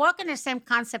like we work in the same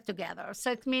concept together.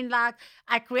 So it means like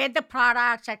I create the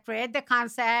products, I create the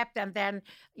concept, and then,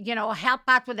 help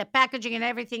out with the packaging and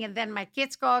everything. And then my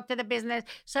kids go to the business.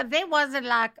 So they wasn't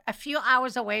like a few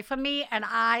hours away from me. And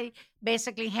I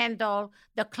basically handle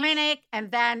the clinic,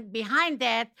 and then behind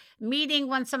that, meeting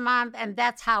once a month, and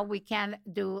that's how we can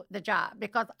do the job.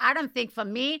 Because I don't think for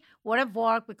me would have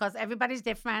worked, because everybody's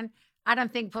different. I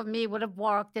don't think for me would have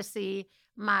worked to see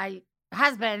my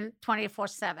husband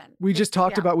 24/7. We just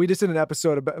talked about, we just did an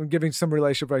episode about giving some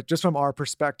relationship, right, just from our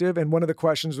perspective. And one of the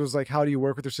questions was like, how do you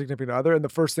work with your significant other? And the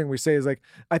first thing we say is like,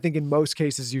 I think in most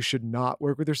cases you should not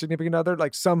work with your significant other.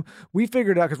 Like we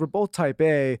figured out, because we're both type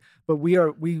A, but we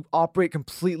operate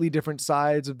completely different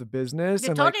sides of the business.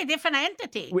 You're totally different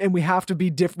entity. And we have to be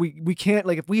different. We can't,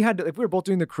 like, if we were both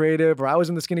doing the creative, or I was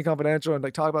in the Skinny Confidential and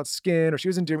like talk about skin, or she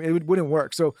was in Dear, it wouldn't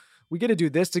work. So we get to do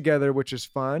this together, which is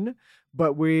fun,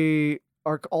 but we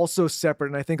are also separate.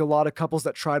 And I think a lot of couples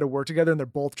that try to work together and they're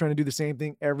both trying to do the same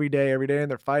thing every day,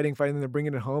 and they're fighting, and they're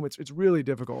bringing it home. It's really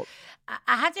difficult.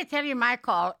 I have to tell you,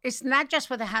 Michael, it's not just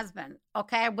with a husband,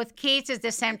 okay? With kids, it's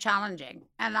the same challenging.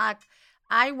 And like,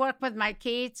 I work with my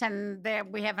kids, and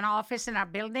we have an office in our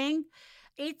building.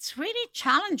 It's really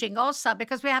challenging also,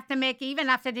 because we have to make, even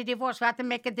after the divorce, we have to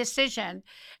make a decision.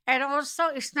 And also,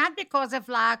 it's not because of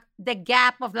like the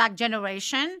gap of like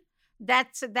generation.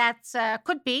 That's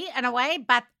could be in a way,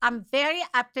 but I'm very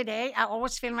up to date. I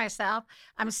always feel myself,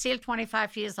 I'm still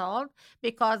 25 years old,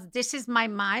 because this is my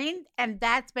mind. And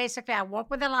that's basically, I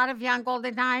work with a lot of young all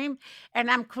the time,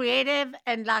 and I'm creative,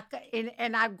 and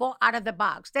and I go out of the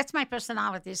box. That's my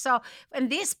personality. So at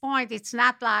this point, it's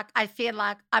not like I feel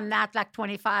like I'm not like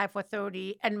 25 or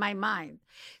 30 in my mind.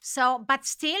 So, but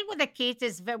still with the kids,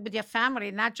 is with your family,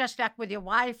 not just like with your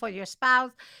wife or your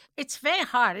spouse. It's very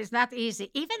hard. It's not easy.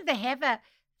 Even they have a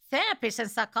therapist in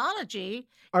psychology.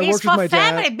 It's for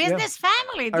family, business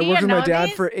family. I worked with my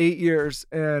dad for 8 years,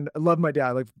 and I love my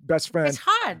dad, like best friend. It's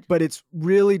hard. But it's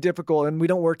really difficult, and we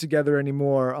don't work together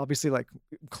anymore. Obviously, like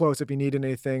close if you need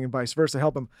anything, and vice versa,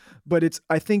 help him. But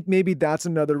I think maybe that's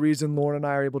another reason Lauren and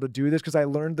I are able to do this, because I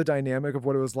learned the dynamic of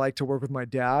what it was like to work with my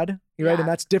dad, right? And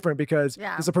that's different, because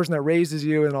it's a person that raises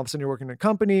you, and all of a sudden you're working in a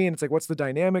company, and it's like, what's the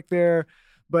dynamic there?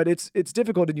 But it's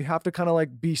difficult, and you have to kind of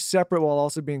like be separate while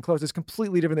also being close. It's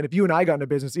completely different than if you and I got into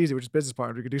business easy, which is business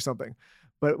partners, we could do something.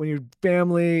 But when you're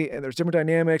family, and there's different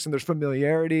dynamics, and there's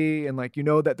familiarity, and like,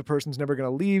 that the person's never going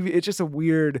to leave, it's just a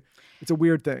weird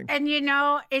thing. And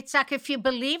it's like, if you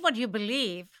believe what you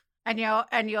believe, and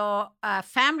your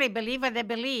family believe what they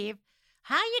believe,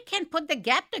 how you can put the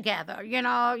gap together?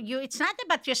 It's not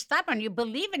about you're stubborn. You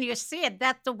believe and you see it.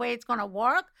 That's the way it's going to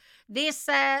work. this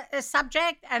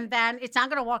subject, and then it's not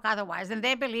going to work otherwise. And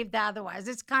they believe that otherwise.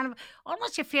 It's kind of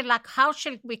almost you feel like, how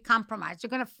should we compromise? You're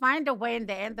going to find a way in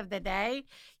the end of the day.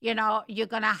 You're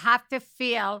going to have to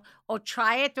feel or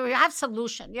try it, or you have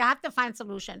solution. You have to find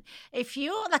solution. If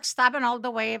you like stubborn all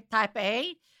the way type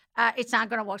A, it's not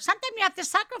going to work. Sometimes you have to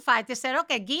sacrifice. You say,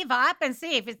 okay, give up and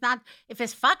see if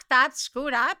it's fucked up,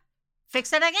 screwed up,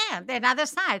 fix it again. The other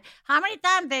side. How many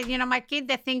times my kid,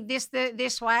 they think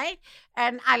this way,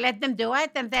 and I let them do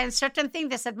it, and then certain things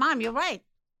they said, Mom, you're right.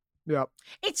 Yeah.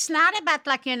 It's not about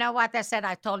like, what I said,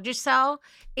 I told you so.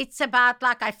 It's about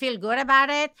like, I feel good about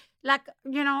it. Like,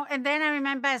 and then I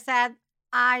remember I said,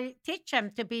 I teach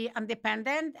them to be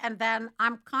independent, and then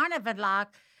I'm kind of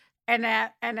in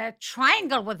a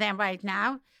triangle with them right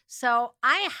now. So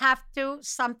I have to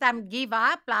sometimes give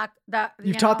up, like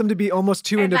You've taught them to be almost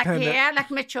too independent.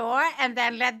 Like mature, and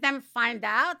then let them find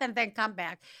out, and then come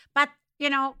back. But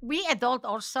we adult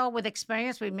also with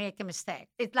experience, we make a mistake.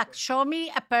 It's like, show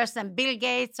me a person, Bill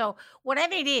Gates or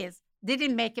whatever it is,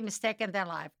 didn't make a mistake in their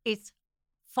life. It's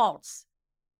false.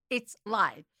 It's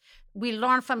lie. We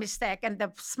learn from mistake, and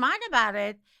the smart about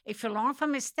it, if you learn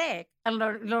from mistake and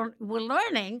we're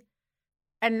learning.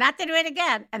 And not to do it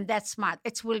again, and that's smart.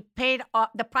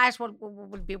 The price will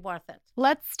be worth it.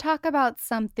 Let's talk about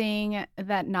something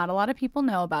that not a lot of people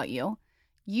know about you.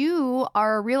 You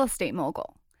are a real estate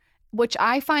mogul, which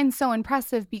I find so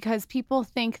impressive because people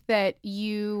think that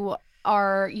you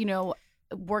are,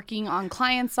 working on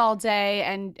clients all day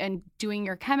and doing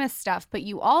your chemist stuff, but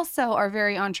you also are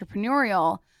very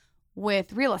entrepreneurial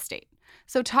with real estate.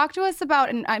 So talk to us about,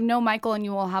 and I know Michael and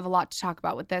you will have a lot to talk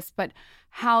about with this, but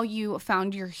how you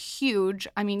found your you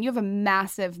have a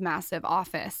massive, massive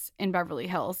office in Beverly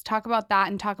Hills. Talk about that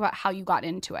and talk about how you got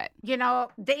into it.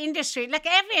 The industry, like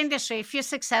every industry, if you're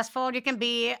successful, you can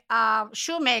be a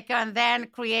shoemaker and then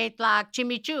create like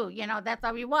Jimmy Choo. That's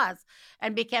how he was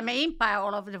and became an empire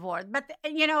all over the world. But,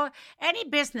 any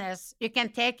business, you can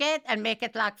take it and make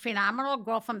it like phenomenal,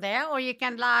 grow from there, or you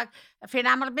can like a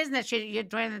phenomenal business, you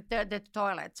drain the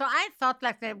toilet. So I thought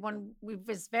like that when we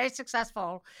was very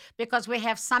successful because we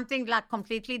have something like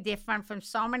completely different from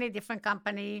so many different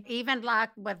companies, even like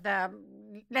with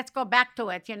let's go back to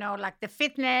it, like the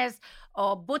fitness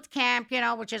or boot camp,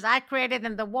 which is I created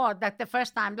in the world, like the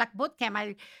first time, like boot camp,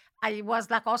 I was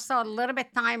like also a little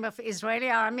bit time of Israeli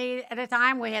army at the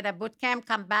time. We had a boot camp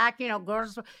come back,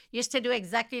 girls used to do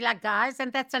exactly like guys.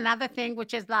 And that's another thing,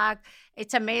 which is like,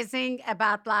 it's amazing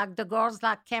about like the girls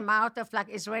like came out of like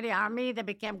Israeli army. They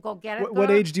became go-getter.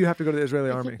 What age do you have to go to the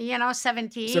Israeli army?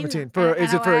 17. 17.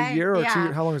 Is it for a year or 2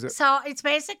 years? How long is it? So it's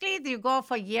basically you go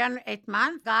for a year and 8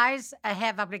 months. Guys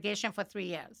have obligation for 3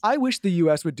 years. I wish the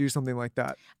U.S. would do something like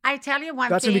that. I tell you one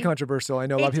That's thing. That's going to be controversial. I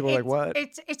know a lot of people are like, what?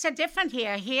 It's a different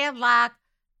here. Here, like,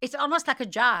 it's almost like a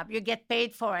job. You get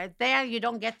paid for it. There, you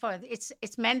don't get for it.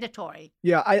 It's mandatory.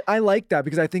 Yeah, I like that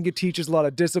because I think it teaches a lot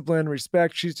of discipline,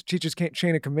 respect. Teaches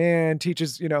chain of command.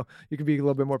 Teaches, you can be a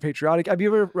little bit more patriotic. Have you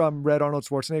ever read Arnold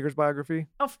Schwarzenegger's biography?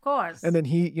 Of course. And then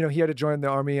he had to join the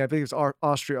army. I think it was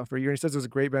Austria for a year. And he says it was a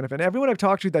great benefit. And everyone I've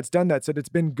talked to that's done that said it's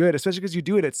been good, especially because you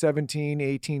do it at 17,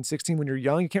 18, 16 when you're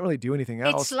young. You can't really do anything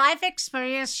else. It's life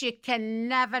experience. You can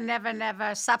never, never,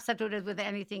 never substitute it with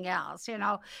anything else.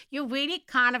 You really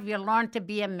you learn to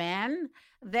be a man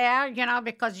there,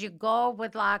 because you go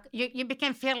with like, you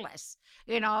became fearless.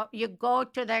 You go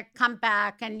to the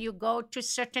comeback and you go to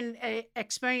certain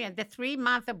experience. The 3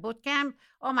 month of boot camp,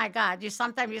 oh my God,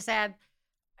 sometimes you said,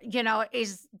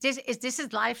 is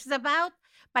this life is about?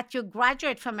 But you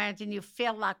graduate from it and you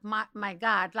feel like, my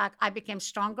God, like I became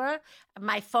stronger.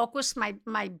 My focus,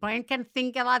 my brain can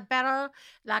think a lot better.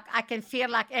 Like I can feel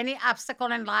like any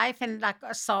obstacle in life and like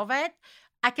solve it.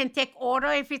 I can take order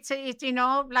if it's like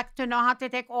to know how to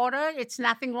take order. It's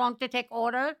nothing wrong to take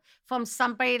order from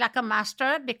somebody like a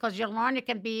master because you learn you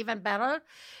can be even better.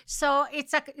 So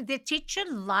it's like they teach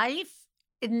you life.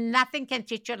 Nothing can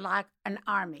teach you like an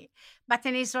army. But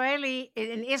in Israel,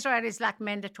 it's like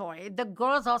mandatory. The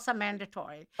girls also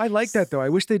mandatory. I like that though. I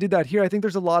wish they did that here. I think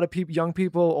there's a lot of people, young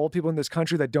people, old people in this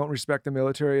country that don't respect the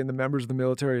military and the members of the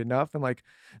military enough. And like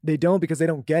they don't because they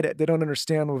don't get it. They don't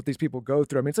understand what these people go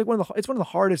through. I mean, it's one of the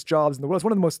hardest jobs in the world. It's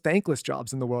one of the most thankless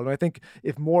jobs in the world. And I think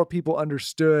if more people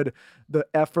understood the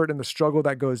effort and the struggle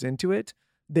that goes into it,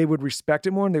 they would respect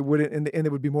it more and they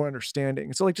would be more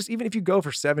understanding. So like just even if you go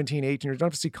for 17, 18 years, you don't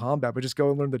have to see combat, but just go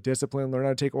and learn the discipline, learn how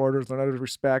to take orders, learn how to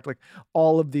respect, like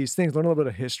all of these things, learn a little bit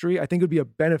of history. I think it would be a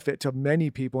benefit to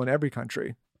many people in every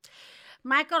country.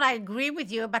 Michael, I agree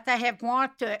with you, but I have more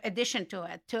addition to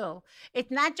it too. It's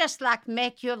not just like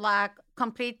make you like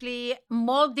completely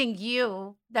molding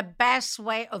you the best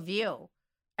way of you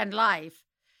and life.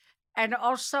 and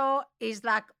also is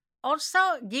like also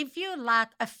give you like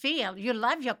a feel you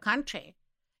love your country,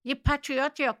 you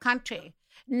patriot your country.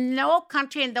 No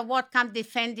country in the world come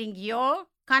defending your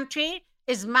country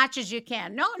as much as you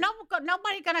can.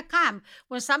 Nobody gonna come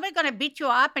when somebody gonna beat you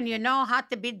up and you know how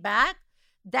to beat back.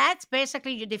 That's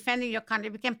basically you defending your country.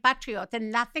 Become patriot,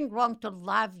 and nothing wrong to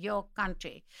love your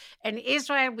country. In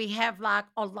Israel, we have like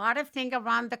a lot of things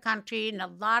around the country and a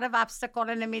lot of obstacles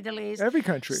in the Middle East. Every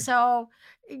country. So,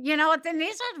 then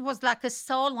Israel was like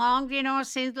so long,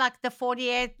 since like the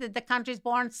 48, the country's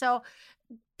born. So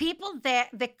people they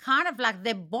kind of like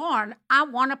they're born, I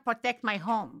want to protect my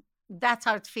home. That's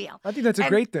how it feels. I think that's a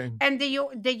great thing. And the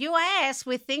U.S.,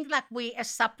 we think like we a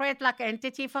separate like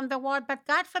entity from the world, but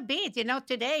God forbid,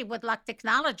 today with like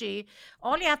technology,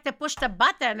 all you have to push the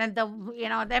button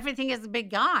and everything is be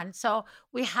gone. So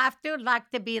we have to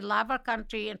like to be love our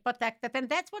country and protect it, and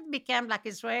that's what became like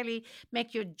Israeli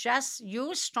make you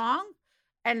strong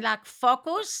and like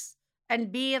focus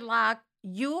and be like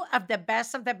you of the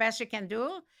best you can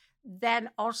do. Then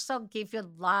also give you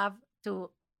love to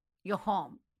your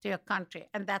home, to your country,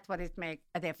 and that's what it makes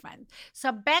a difference.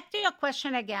 So back to your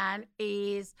question again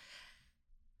is,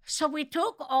 so we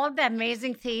took all the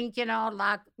amazing things,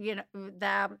 the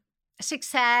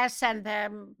success and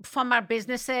from our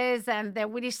businesses, and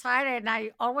then we decided, and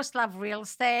I always love real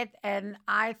estate, and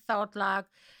I thought like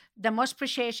the most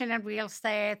appreciation in real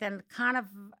estate, and kind of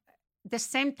the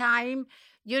same time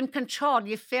you're in control,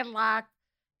 you feel like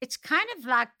it's kind of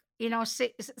like,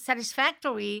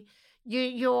 satisfactory.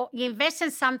 You invest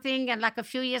in something, and like a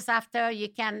few years after, you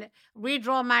can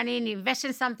redraw money and invest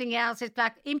in something else. It's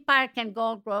like empire can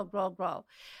grow.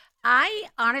 I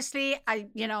honestly,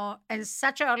 in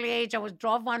such an early age, I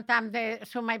drove one time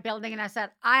through my building, and I said,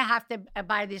 I have to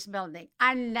buy this building.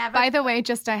 I never. By the way,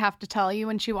 I have to tell you,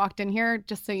 when she walked in here,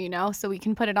 just so you know, so we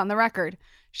can put it on the record,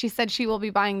 she said she will be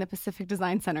buying the Pacific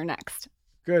Design Center next.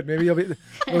 Good. Maybe you'll be the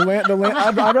land.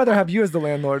 I'd rather have you as the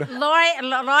landlord.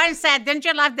 Lauren said, "Didn't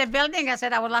you love the building?" I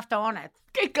said, "I would love to own it."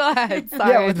 Okay, go ahead.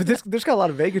 Sorry. Yeah, but there's got a lot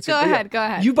of vacancy. Go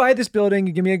ahead. You buy this building,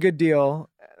 you give me a good deal.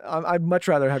 I'd much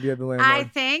rather have you as the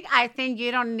landlord. I think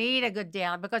you don't need a good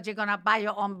deal because you're gonna buy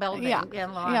your own building.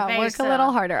 Yeah, work a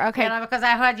little harder. Okay. Because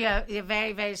I heard you're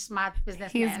very, very smart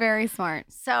businessman. He's very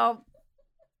smart. So,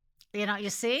 you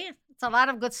see, it's a lot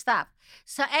of good stuff.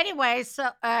 So anyway,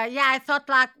 I thought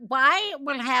like, why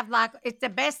will have like, it's the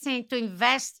best thing to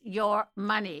invest your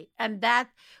money. And that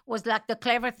was like the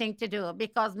clever thing to do,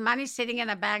 because money sitting in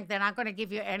a bank, they're not going to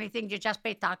give you anything. You just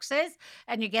pay taxes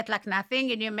and you get like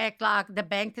nothing, and you make like the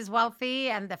bank is wealthy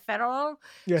and the federal.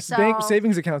 Yes, bank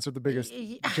savings accounts are the biggest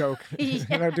joke.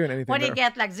 You're not doing anything. What do you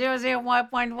get, like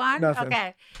 0.1? Nothing.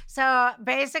 Okay. So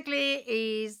basically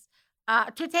is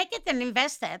to take it and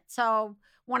invest it. So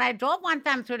when I drove one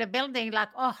time through the building, like,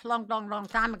 long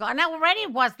time ago, and I already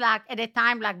was like, at a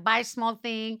time, like, buy small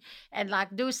thing and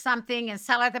like do something and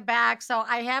sell it back. So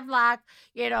I have like,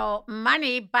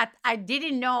 money, but I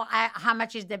didn't know how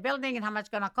much is the building and how much it's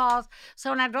going to cost. So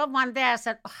when I drove one day, I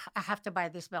said, I have to buy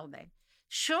this building.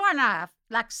 Sure enough,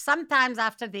 like sometimes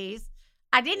after this,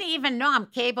 I didn't even know I'm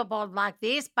capable like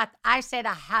this, but I said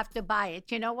I have to buy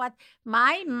it. You know what?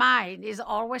 My mind is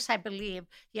always, I believe,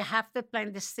 you have to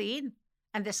plant the seed,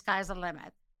 and the sky's the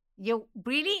limit. You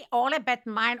really all about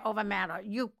mind over matter.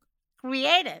 You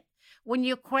create it. When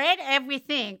you create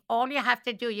everything, all you have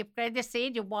to do, you create the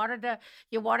seed, you water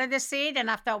the seed, and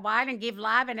after a while, and give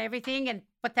love and everything, and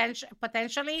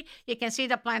potentially you can see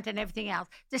the plant and everything else.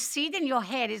 The seed in your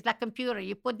head is like a computer.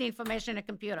 You put the information in a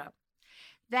computer.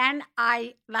 Then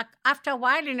after a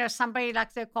while, somebody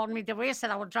they called me the real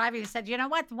estate. I was driving and said, you know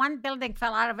what? One building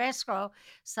fell out of escrow.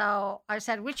 So I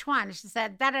said, which one? She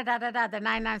said, the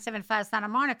 9975 Santa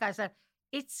Monica. I said,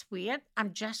 it's weird.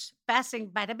 I'm just passing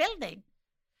by the building.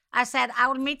 I said, I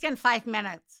will meet you in 5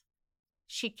 minutes.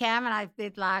 She came and I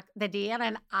did the deal,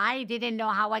 and I didn't know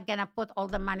how I'm going to put all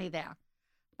the money there.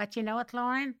 But you know what,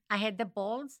 Lauren? I had the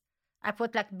balls. I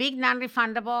put big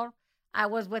non-refundable. I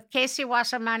was with Casey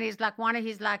Wasserman. He's one of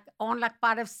his owned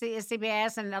part of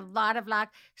CBS and a lot of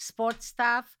sports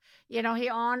stuff, he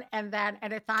owned. And then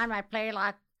at the time I play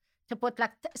to put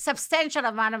substantial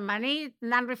amount of money,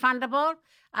 non-refundable.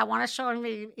 I want to show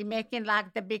him making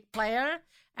the big player.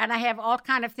 And I have all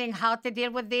kind of things how to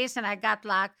deal with this. And I got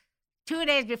 2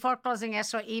 days before closing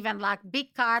escrow, even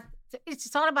big card.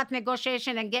 It's all about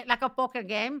negotiation and get a poker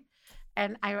game.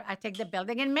 And I take the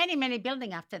building, and many, many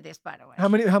buildings after this, by the way.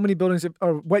 How many buildings,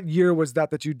 or what year was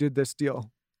that you did this deal?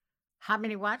 How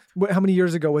many what? How many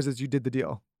years ago was it you did the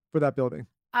deal for that building?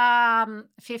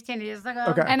 15 years ago.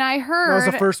 Okay. And I heard that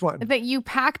was the first one. That you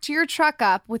packed your truck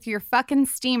up with your fucking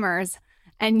steamers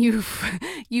and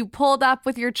you pulled up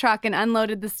with your truck and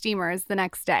unloaded the steamers the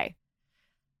next day.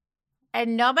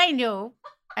 And nobody knew.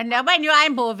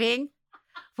 I'm moving.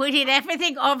 We did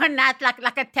everything overnight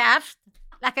like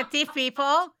a thief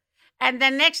people. And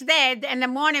the next day, in the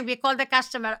morning, we called the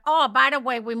customer. Oh, by the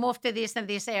way, we moved to this and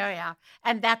this area.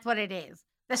 And that's what it is.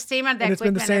 The steamer, the And it's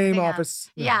been equipment, the same everything office.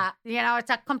 else. Yeah. It's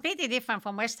a completely different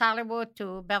from West Hollywood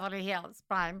to Beverly Hills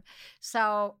Prime.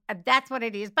 So that's what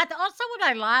it is. But also what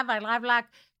I love like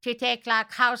to take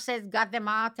like houses, gut them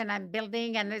out, and I'm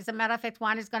building. And as a matter of fact,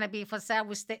 one is going to be for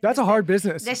sale. That's a hard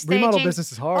business. Remodel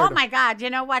business is hard. Oh my God.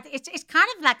 You know what? It's kind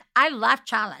of like, I love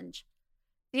challenge.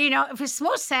 If it's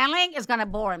smooth sailing, it's going to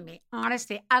bore me.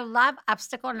 Honestly, I love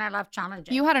obstacle and I love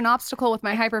challenges. You had an obstacle with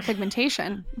my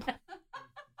hyperpigmentation.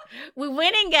 We're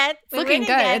winning it. It's looking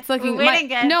good. It's looking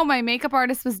good. No, my makeup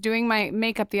artist was doing my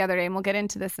makeup the other day, and we'll get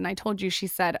into this. And I told you, she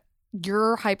said,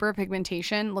 your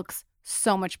hyperpigmentation looks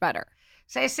so much better.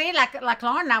 So you see, like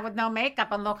Lauren now with no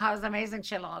makeup, and look how amazing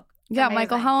she looks. Yeah, amazing.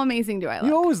 Michael, how amazing do I look?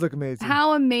 You always look amazing.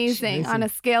 How amazing on a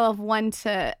scale of 1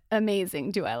 to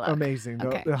amazing do I look? Amazing.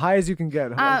 Okay. The highest you can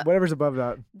get. Whatever's above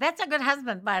that. That's a good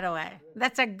husband, by the way.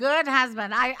 That's a good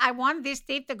husband. I want this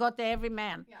tip to go to every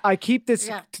man. Yeah. I keep this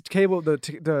table, the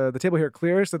table here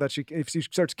clear so that if she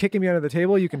starts kicking me under the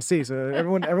table, you can see. So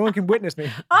everyone can witness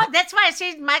me. Oh, that's why I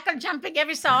see Michael jumping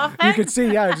every so often. You can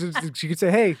see, yeah. She could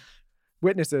say, hey.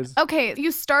 Witnesses. Okay,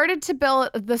 you started to build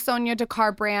the Sonya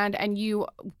Dakar brand and you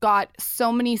got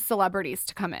so many celebrities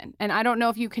to come in. And I don't know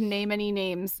if you can name any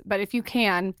names, but if you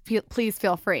can, please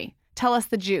feel free. Tell us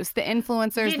the juice, the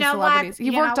influencers, the celebrities.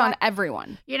 You've worked on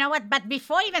everyone. You know what? But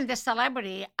before even the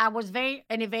celebrity, I was very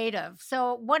innovative.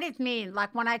 So what it means,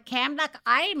 like when I came, like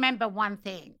I remember one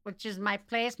thing, which is my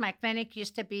clinic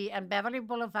used to be on Beverly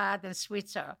Boulevard and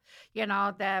Switzer.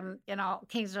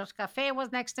 King's Roast Cafe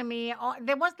was next to me.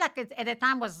 There was at the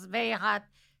time was very hot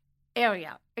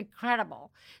area,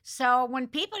 incredible. So when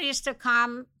people used to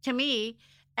come to me,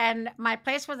 and my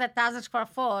place was 1,000 square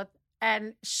foot.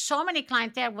 And so many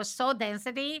clientele was so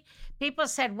density. People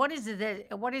said, what is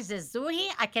the zoo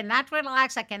here? I cannot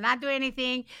relax. I cannot do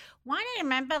anything. One, I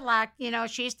remember,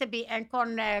 she used to be anchor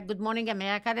on Good Morning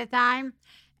America at the time.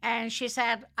 And she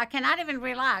said, I cannot even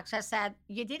relax. I said,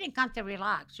 you didn't come to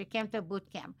relax. You came to a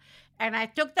boot camp. And I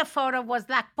took the photo, was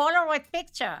like Polaroid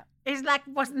picture. It's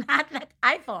was not like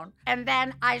iPhone. And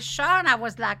then I shone, I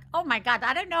was like, oh my God,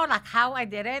 I don't know how I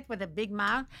did it with a big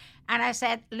mouth. And I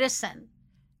said, listen,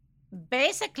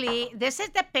 basically, this is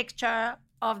the picture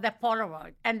of the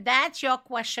Polaroid, and that's your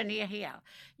questionnaire here.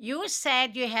 You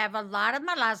said you have a lot of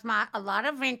melasma, a lot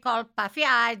of wrinkle, puffy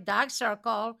eyes, dark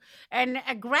circle, and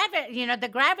the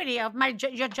gravity of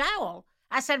your jowl.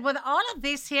 I said, with all of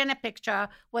this here in a picture,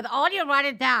 with all you write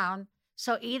it down,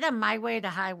 so either my way or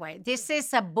the highway. This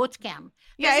is a boot camp.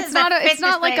 Yeah, it's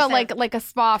not like a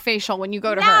spa facial when you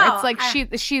go to her. It's like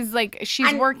she's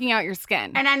working out your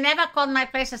skin. And I never called my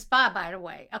place a spa, by the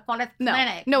way. I call it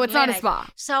clinic. No, it's not a spa.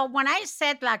 So when I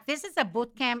said this is a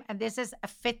boot camp and this is a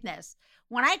fitness.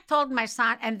 When I told my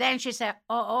son, and then she said,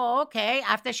 oh, okay.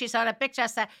 After she saw the picture, I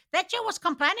said, that you was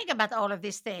complaining about all of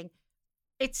this thing.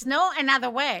 It's no another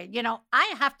way.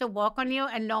 I have to work on you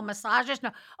and no massages.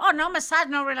 No massage,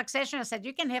 no relaxation. I said,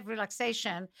 you can have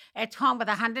relaxation at home with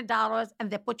 $100 and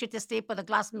they put you to sleep with a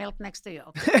glass of milk next to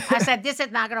you. I said, this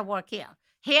is not going to work here.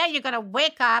 Here, you're going to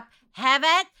wake up, have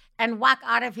it, and walk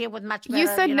out of here with much better. You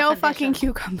said no fucking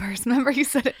cucumbers. Remember you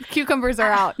said it, cucumbers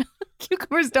are out.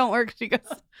 Cucumbers don't work. She goes,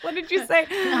 what did you say?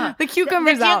 No, the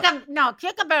cucumbers out. No,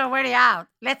 cucumber already out.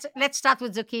 Let's start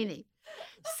with zucchini.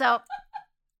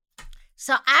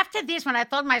 So after this, when I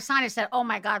told my son, he said, oh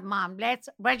my God, Mom, let's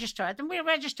register it. And we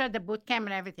registered the boot camp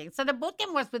and everything. So the boot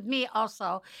camp was with me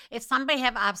also. If somebody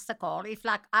have obstacle, if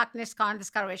acne, scar,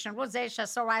 discoloration, rosacea,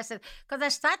 psoriasis, because I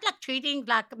start treating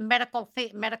medical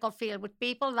field with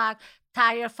people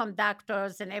tired from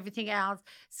doctors and everything else.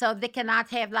 So they cannot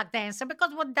have the answer.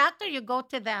 Because with doctor, you go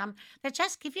to them, they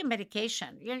just give you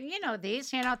medication. You know these,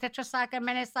 tetracycline,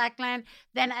 minocycline,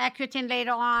 then Accutane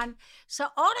later on. So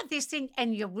all of these things,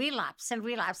 and you relapse. And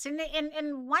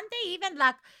one day, even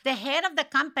the head of the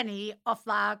company of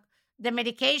the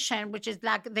medication, which is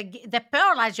the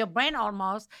paralyze your brain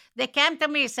almost, they came to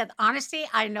me and said, honestly,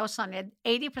 I know, Sonya,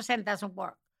 80% doesn't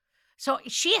work. So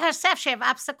she herself, she have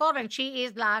obstacle, and she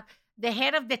is the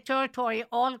head of the territory,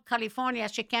 all California,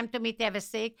 she came to me to have a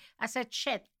sick. I said,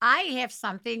 shit, I have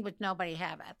something which nobody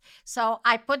have it. So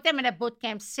I put them in a boot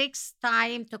camp 6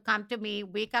 times to come to me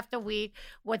week after week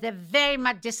with a very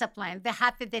much discipline.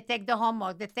 They take the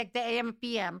homework, they take the AM,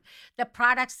 PM, the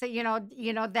products that,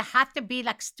 they have to be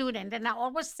like student. And I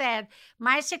always said,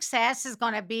 my success is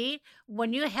going to be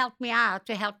when you help me out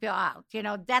to help you out.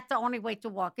 That's the only way to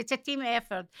work. It's a team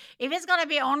effort. If it's going to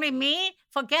be only me,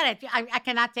 forget it. I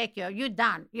cannot take you. You're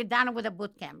done. You're done with the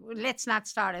boot camp. Let's not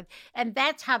start it. And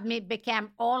that's how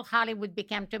all Hollywood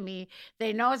became to me.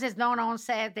 They know there's no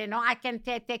onset. They know I can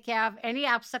take care of any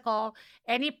obstacle,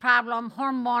 any problem,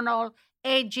 hormonal,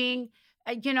 aging,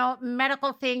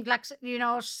 medical thing, like, so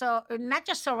not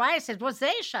just psoriasis,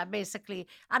 rosacea, basically.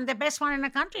 I'm the best one in the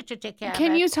country to take care of it.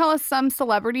 Can you tell us some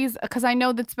celebrities? Because I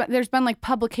know there's been like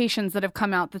publications that have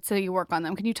come out that say you work on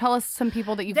them. Can you tell us some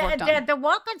people that you've worked on? The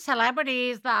work on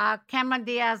celebrities, like Cameron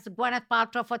Diaz, Gwyneth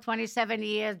Paltrow for 27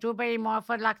 years, Drew Barrymore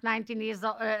for like 19 years,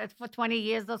 for 20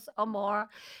 years or more.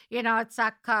 It's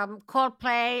like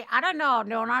Coldplay. I don't know,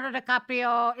 Leonardo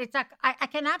DiCaprio. It's like, I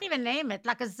cannot even name it,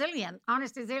 like a zillion,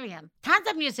 honestly, zillion. Tons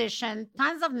of musicians,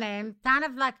 tons of names, tons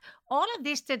of like all of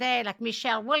this today, like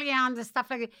Michelle Williams and stuff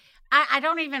like that. I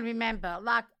don't even remember.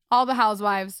 Like all the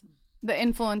housewives, the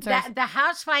influencers. The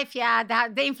housewife, yeah,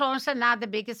 the influencer, not the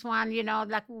biggest one,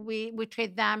 like we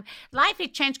treat them. Life has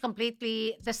changed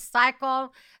completely. The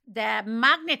cycle, the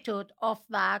magnitude of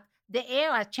like the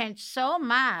era changed so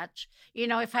much.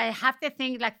 If I have to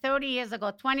think like 30 years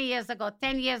ago, 20 years ago,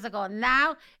 10 years ago,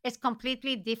 now it's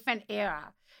completely different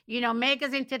era.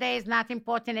 Magazine today is not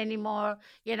important anymore.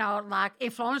 Like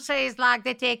influencers, like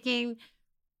they're taking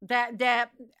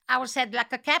I would say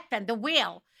like a captain, the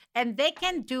wheel, and they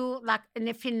can do like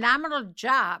a phenomenal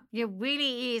job. It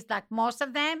really is like most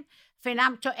of them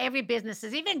phenomenal to every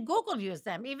businesses. Even Google use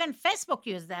them, even Facebook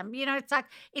use them. It's like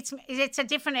it's a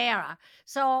different era.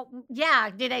 So yeah,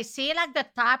 did I see like the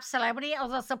top celebrity? I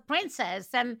was also princess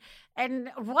and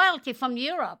royalty from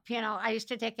Europe. I used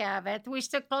to take care of it. We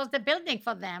used to close the building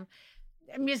for them.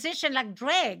 A musician like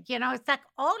Drake, it's like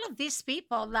all of these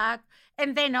people, like,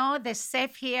 and they know they're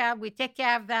safe here. We take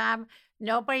care of them.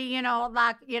 Nobody,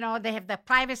 they have the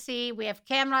privacy. We have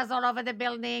cameras all over the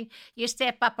building. You stay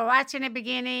at paparazzi in the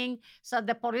beginning. So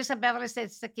the police of Beverly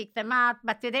says to kick them out.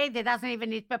 But today, they doesn't even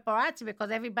need paparazzi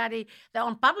because everybody, their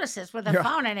own publicists with their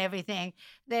phone and everything.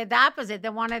 They're the opposite. They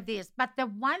wanted this. But the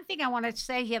one thing I want to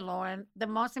say here, Lauren, the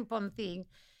most important thing,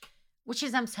 which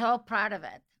is I'm so proud of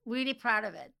it, really proud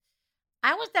of it.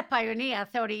 I was the pioneer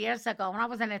 30 years ago when I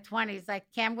was in the 20s. I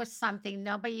came with something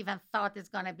nobody even thought is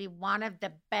going to be one of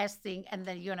the best things in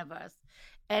the universe.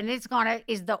 And is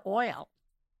the oil.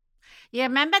 You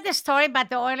remember the story about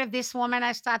the oil of this woman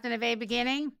I started in the very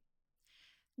beginning?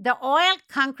 The oil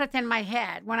conquered in my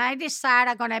head. When I decided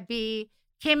I'm going to be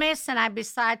chemist and I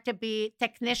decided to be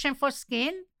technician for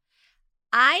skin,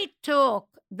 I took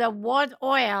the word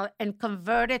oil and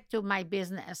converted to my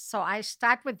business. So I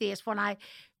start with this.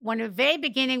 When the very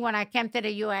beginning, when I came to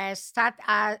the U.S.,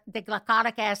 the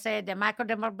glycolic acid, the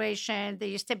microdermabrasion, there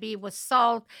used to be with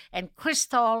salt and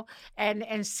crystal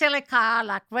and silica,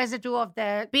 like residue of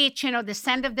the beach, the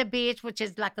sand of the beach, which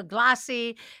is like a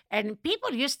glassy. And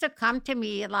people used to come to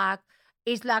me like,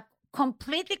 it's like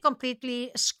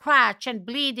completely scratched and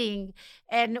bleeding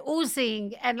and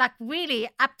oozing and like really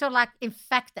up to like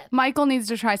infected. Michael needs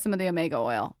to try some of the omega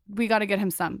oil. We got to get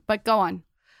him some, but go on.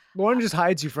 Lauren just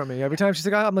hides you from me. Every time she's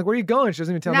like, I'm like, where are you going? She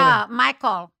doesn't even tell me. No,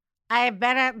 Michael, I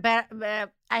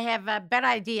have a better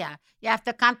idea. You have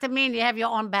to come to me and you have your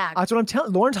own bag. That's what I'm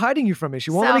telling. Lauren's hiding you from me.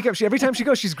 She won't let me come. Every time she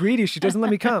goes, she's greedy. She doesn't let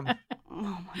me come.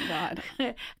 Oh my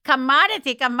God.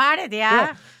 Commodity,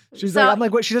 yeah. She's like, I'm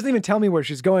like, what? She doesn't even tell me where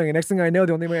she's going. And next thing I know,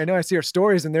 the only way I know, I see her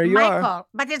stories and there you are. Michael,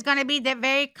 but it's going to be the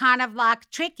very kind of like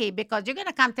tricky because you're going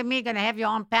to come to me, going to have your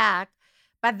own pack.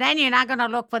 But then you're not going to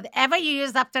look for whatever you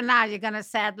used up to now. You're going to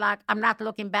say, like, I'm not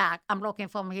looking back. I'm looking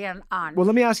from here on. Well,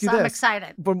 let me ask you this. I'm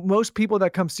excited. For most people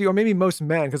that come see, or maybe most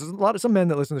men, because there's some men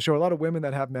that listen to the show, a lot of women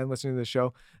that have men listening to the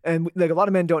show, and like a lot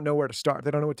of men don't know where to start.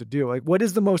 They don't know what to do. Like, what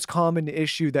is the most common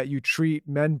issue that you treat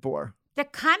men for? The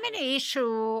common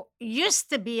issue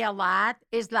used to be a lot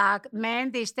is like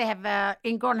men, they used to have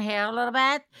ingrown hair a little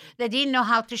bit. They didn't know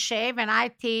how to shave, and I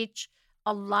teach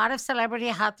a lot of celebrity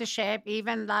how to shave,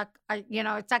 even like,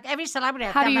 it's like every celebrity.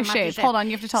 How do you shave? Hold on,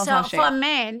 you have to tell us how to shave. So for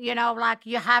men, like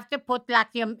you have to put like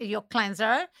your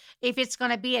cleanser, if it's going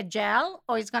to be a gel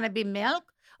or it's going to be milk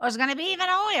or it's going to be even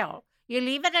oil. You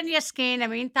leave it on your skin.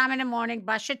 Meantime in the morning,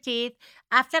 brush your teeth.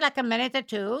 After like a minute or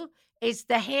two,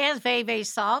 the hair is very, very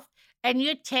soft. And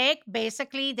you take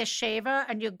basically the shaver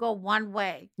and you go one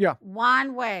way. Yeah.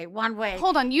 One way.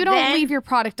 Hold on. You don't Then- leave your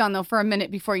product on, though, for a minute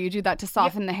before you do that to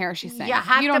soften the hair, she's saying. you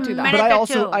have don't to do that. minute- But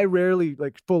Minute or I two. rarely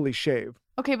like fully shave.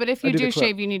 Okay, but if I you do the do clip.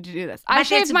 shave, you need to do this. But I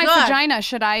shaved it's my good. vagina.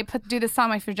 Should I do this on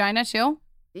my vagina, too?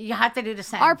 You have to do the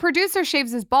same. Our producer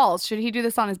shaves his balls. Should he do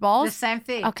this on his balls? The same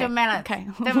thing. Okay. 2 minutes. Okay.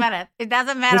 2 minutes. It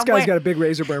doesn't matter. This guy's where- got a big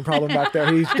razor burn problem back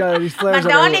there. He flares But up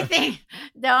the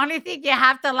everywhere. only thing you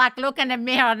have to like look in the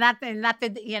mirror, not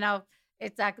to,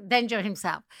 it's like danger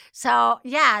himself. So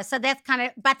yeah, so that's kind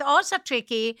of, but also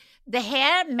tricky. The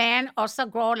hair, men also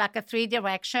grow like a 3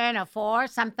 direction or 4,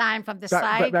 sometime from the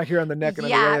side. Back here on the neck and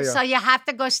Yeah, everywhere. so you have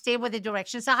to go stay with the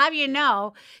direction. So how you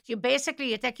know? You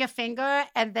take your finger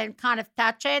and then kind of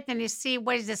touch it, and you see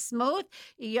where is it smooth.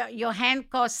 Your hand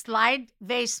goes slide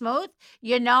very smooth.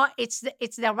 You know it's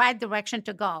the right direction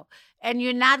to go, and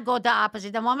you not go the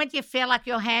opposite. The moment you feel like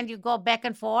your hand, you go back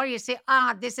and forth. You say,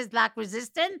 this is like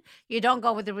resistant. You don't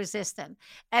go with the resistant,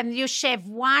 and you shave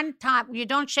one time. You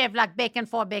don't shave like back and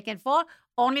forth.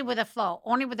 Only with the flow,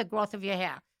 only with the growth of your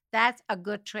hair. That's a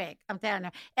good trick. I'm telling you.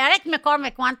 Eric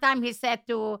McCormick, one time he said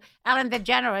to Ellen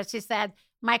DeGeneres, he said,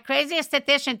 my crazy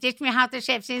esthetician teach me how to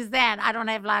shave. Since then, I don't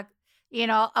have like,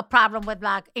 a problem with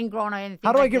like ingrown or anything.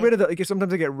 How do I like get this. rid of the? Like,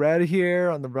 sometimes I get red here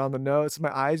around the nose.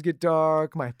 My eyes get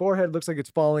dark. My forehead looks like it's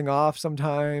falling off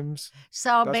sometimes. So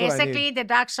That's what I basically, need. the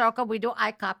dark circle, we do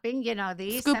eye cupping,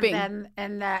 these. Scooping.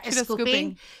 And She does scooping.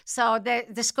 scooping. So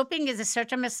the scooping is a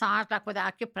certain massage, like with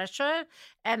acupressure.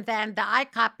 And then the eye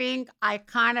cupping, I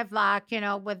kind of like,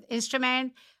 with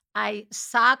instrument, I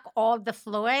suck all the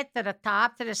fluid to the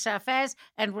top, to the surface,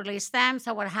 and release them.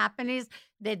 So what happens is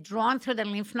they're drawn through the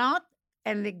lymph node,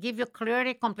 and they give you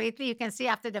clarity completely. You can see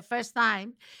after the first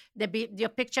time, your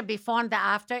picture before and the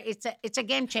after. It's a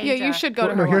game changer. Yeah, you should go to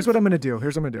Well, her no, here's once. what I'm gonna do.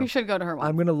 You should go to her once.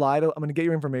 I'm gonna get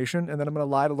your information, and then I'm gonna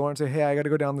lie to Lauren and say, hey, I gotta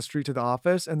go down the street to the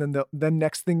office, and then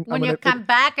next thing When you come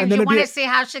back and then you it'd be want a- to see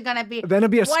how she's gonna be. then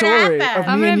it'd be a What story happened? of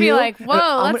I'm me going to and be you, like, and whoa,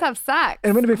 I'm let's gonna- have sex.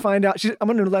 And I'm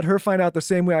gonna let her find out the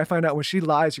same way I find out when she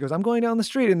lies. She goes, I'm going down the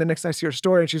street, and the next time I see her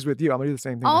story and she's with you, I'm gonna do the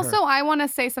same thing. to her. Also, I want to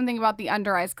say something about the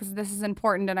under eyes because this is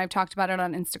important and I've talked about it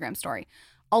on Instagram story.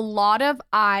 A lot of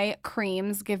eye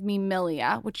creams give me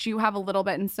milia, which you have a little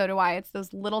bit and so do I. It's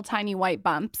those little tiny white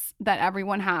bumps that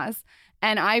everyone has.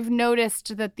 And I've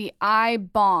noticed that the eye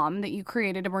balm that you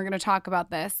created, and we're going to talk about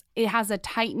this, it has a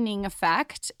tightening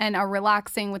effect and a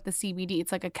relaxing with the CBD.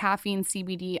 It's like a caffeine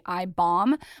CBD eye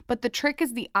balm. But the trick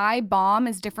is the eye balm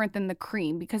is different than the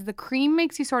cream because the cream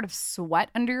makes you sort of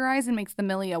sweat under your eyes and makes the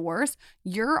milia worse.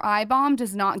 Your eye balm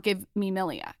does not give me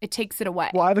milia. It takes it away.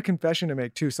 Well, I have a confession to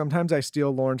make too. Sometimes I steal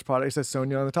Lauren's product. It says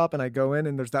Sonya on the top, and I go in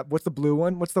and there's that. What's the blue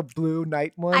one? What's the blue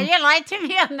night one? Are you lying to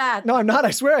me or not? No, I'm not. I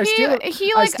swear, I steal it. I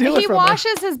steal it He from her.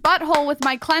 washes his butthole with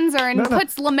my cleanser and No, no.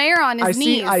 puts La Mer on his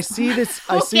knees. I see this.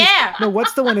 Who cares? No,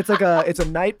 what's the one? It's a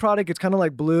night product. It's kind of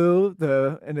like blue.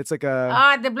 And it's like a.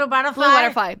 Oh, the blue butterfly. Blue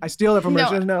butterfly. I steal it from her. She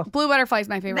doesn't know. Blue butterfly is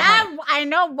my favorite. Now one. I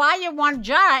know why you want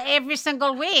Jara every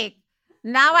single week.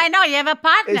 Now I know you have a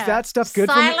partner. Is that stuff good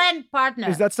for me? Silent partner.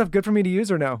 Is that stuff good for me to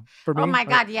use or no? For me? Oh my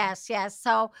God, yes.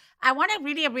 So I want to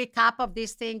really recap of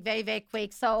this thing very, very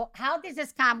quick. So how did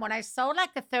this come? When I saw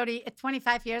like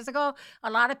 25 years ago,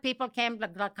 a lot of people came,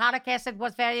 like glycolic acid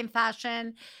was very in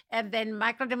fashion. And then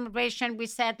microdermabrasion, we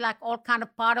said like all kind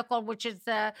of particle, which is,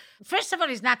 first of all,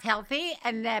 is not healthy.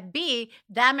 And B,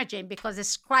 damaging because it's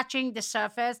scratching the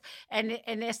surface. And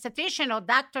an esthetician or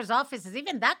doctor's offices,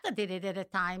 even doctor did it at a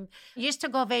time, used to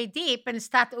go very deep and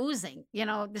start oozing,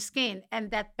 the skin. And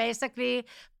that basically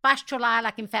pustula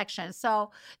like infection.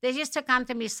 So they used to come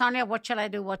to me, Sonya, what should I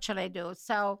do? What should I do?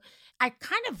 So I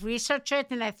kind of researched it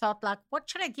and I thought like, what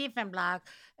should I give him? Like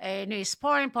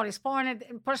neosporin,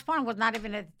 polysporin was not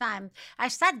even at the time. I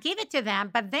started give it to them,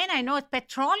 but then I know it's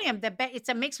petroleum. It's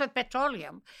a mix with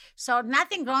petroleum. So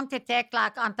nothing wrong to take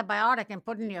like antibiotic and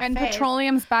put in your And face.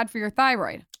 petroleum's bad for your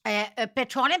thyroid.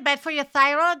 Petroleum bad for your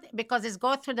thyroid because it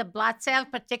goes through the blood cell,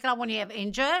 particularly when you have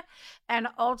injury. And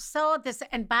also this,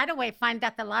 and by the way, find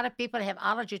that a lot of people have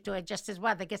allergy to it just as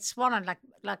well. They get swollen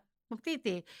like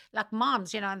completely, like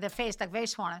moms, in their face, like very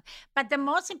swollen. But the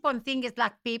most important thing is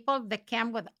like people that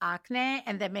come with acne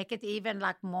and they make it even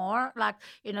like more, like,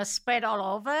 spread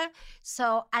all over.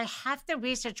 So I have to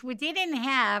research. We didn't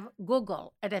have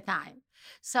Google at the time.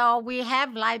 So we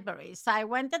have libraries. So I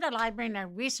went to the library and I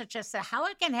researched and said how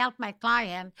I can help my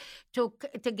client to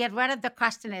get rid of the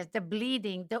crustiness, the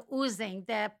bleeding, the oozing,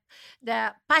 the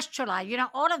pustula,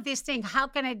 all of these things. How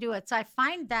can I do it? So I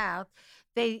find out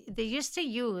they used to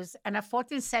use in the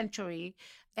 14th century.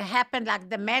 It happened like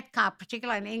the Metcalf,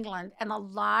 particularly in England, and a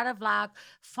lot of like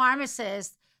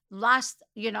pharmacists lost,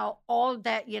 all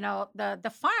the, the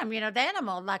farm, the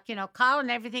animal, like, cow and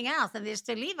everything else, and they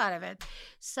still live out of it.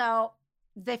 So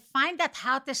they find out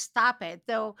how to stop it.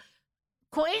 Though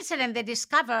coincident, they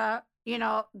discover,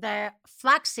 the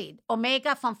flaxseed,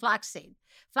 omega from flaxseed.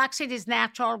 Flaxseed is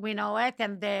natural, we know it,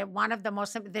 and they're one of the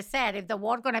most. They said if the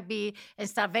world going to be in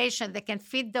starvation, they can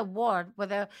feed the world with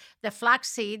the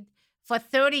flaxseed for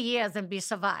 30 years and be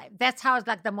survived. That's how it's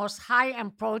like the most high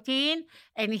in protein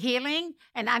and healing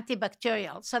and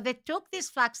antibacterial. So they took this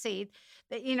flaxseed,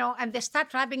 and they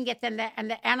start rubbing it in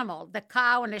the animal, the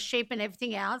cow and the sheep and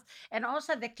everything else. And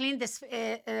also they clean the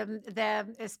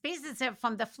species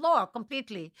from the floor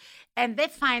completely. And they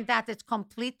find that it's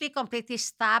completely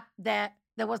stopped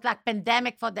there was like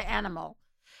pandemic for the animal.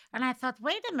 And I thought,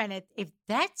 wait a minute, if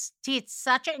that's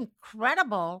such an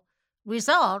incredible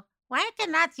result, why I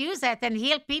cannot use it and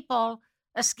heal people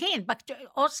skin? But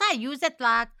also I use it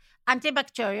like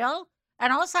antibacterial,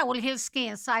 and also I will heal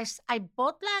skin. So I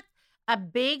bought like a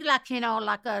big, like,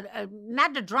 like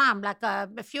not a drum, like a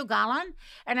few gallon,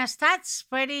 and I start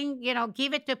spreading,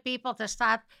 give it to people to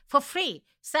start for free.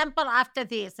 Sample after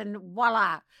this, and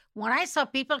voila. When I saw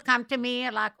people come to me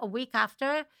like a week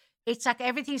after, it's like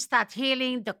everything starts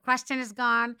healing, the crusting is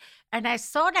gone, and I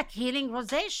saw like healing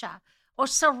rosacea or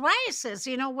psoriasis,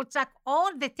 which like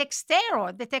they take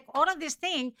steroid, they take all of these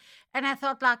things. And I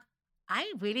thought like,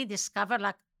 I really discovered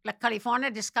like California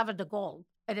discovered the gold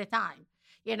at a time.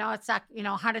 It's like,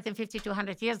 150,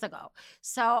 200 years ago.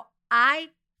 So I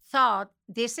thought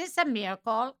this is a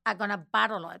miracle. I'm going to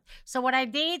bottle it. So what I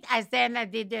did is then I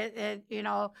did,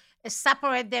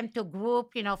 separate them to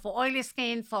group, for oily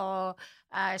skin, for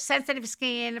sensitive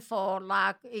skin, for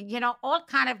like, all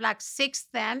kind of like 6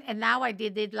 then. And now I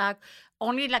did it like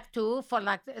only like 2 for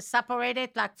like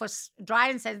separated, like for dry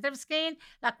and sensitive skin,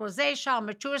 like rosacea or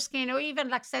mature skin, or even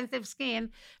like sensitive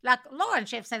skin, like Lauren,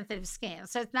 she has sensitive skin.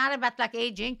 So it's not about like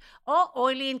aging or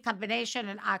oily in combination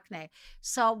and acne.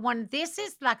 So when this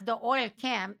is like the oil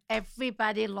came,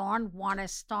 everybody, Lauren, want to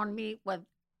stone me with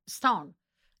stone.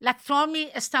 Like throw me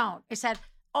a stone. He said,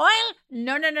 oil?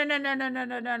 No.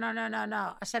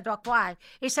 I said, Doc, why?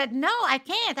 He said, no, I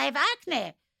can't. I have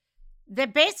acne.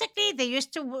 They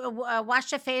used to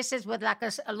wash their faces with like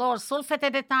a low sulfate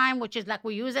at the time, which is like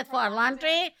we use it for our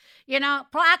laundry.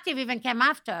 Proactive even came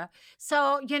after.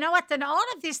 So you know what? Then all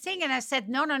of these things, and I said,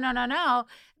 no.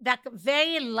 That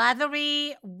very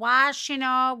leathery wash,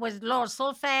 with low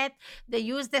sulfate. They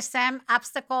use the same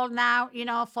obstacle now,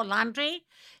 for laundry.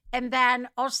 And then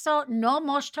also no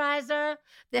moisturizer.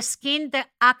 The skin, the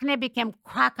acne became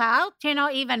crack out,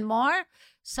 even more.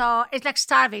 So it's like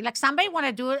starving. Like somebody want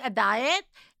to do a diet,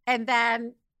 and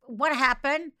then what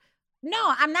happened? No,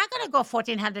 I'm not going to go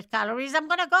 1,400 calories. I'm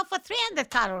going to go for 300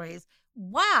 calories.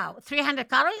 Wow, 300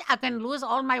 calories? I can lose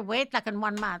all my weight like in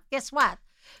 1 month. Guess what?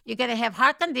 You're going to have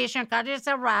heart condition, cardiac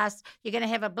arrest. You're going to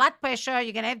have a blood pressure.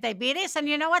 You're going to have diabetes. And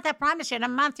you know what? I promise you, in a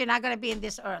month, you're not going to be in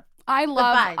this earth. I'm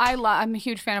a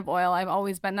huge fan of oil. I've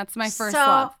always been. That's my first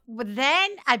love. So then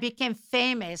I became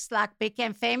famous,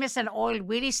 and oil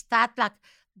really start like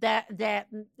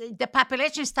the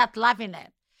population start loving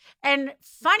it. And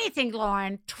funny thing,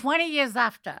 Lauren, 22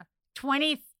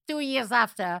 years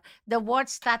after, the world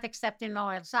start accepting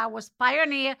oil. So I was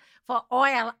pioneer for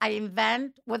oil. I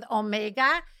invent with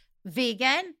omega,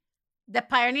 vegan, the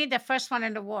pioneer, the first one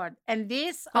in the world. And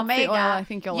this That's omega, the oil I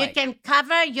think you'll like. Can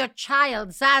cover your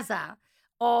child, Zaza,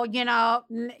 or,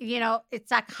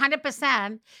 it's like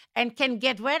 100% and can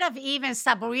get rid of even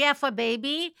seborrhea for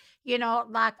baby,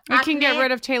 like You can get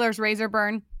rid of Taylor's razor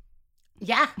burn.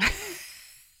 Yeah.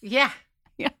 Yeah.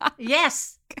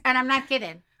 Yes. And I'm not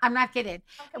kidding.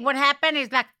 What happened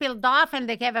is like peeled off and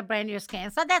they have a brand new skin.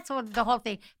 So that's what the whole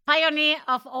thing. Pioneer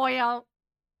of oil.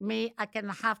 Me, I can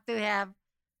have to have.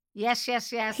 Yes. He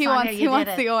Sonya,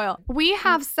 wants the oil. We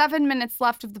have 7 minutes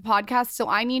left of the podcast, so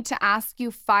I need to ask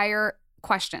you fire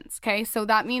questions. Okay, so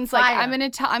that means like I'm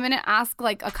gonna ask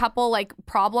like a couple like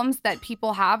problems that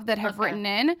people have that have written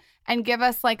in, and give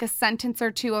us like a sentence or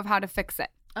two of how to fix it.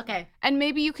 Okay. And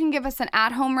maybe you can give us an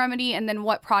at-home remedy, and then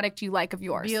what product you like of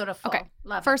yours. Beautiful. Okay.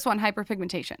 Love First one,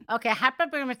 hyperpigmentation. Okay,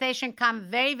 hyperpigmentation comes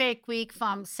very, very quick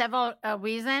from several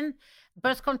reasons.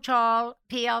 Birth control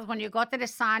pills, when you go to the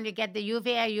sun, you get the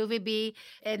UVA, UVB,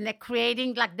 and they're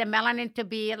creating like the melanin to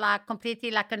be like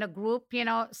completely like in a group,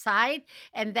 side,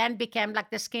 and then became like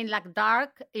the skin like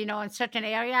dark, in certain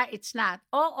area. It's not.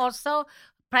 Or also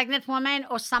pregnant woman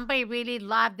or somebody really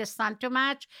loved the sun too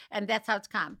much, and that's how it's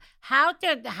come. How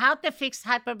to fix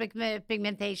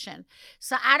hyperpigmentation.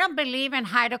 So I don't believe in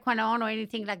hydroquinone or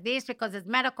anything like this because it's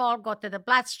medical, go to the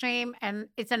bloodstream, and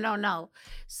it's a no-no.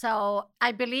 So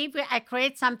I believe I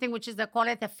create something which is, they call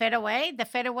it a fadeaway. The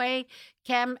fadeaway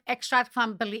chem extract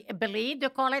from Believe, they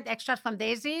call it, extract from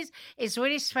daisies. It's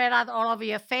really spread out all over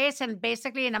your face, and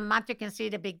basically in a month you can see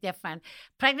the big difference.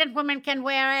 Pregnant women can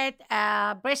wear it,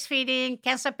 breastfeeding,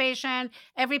 cancer patient,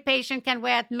 every patient can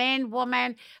wear it, men,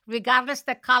 woman, regardless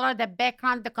the color, the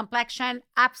background, the complexion,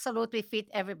 absolutely fit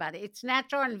everybody. It's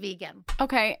natural and vegan.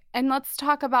 Okay, and let's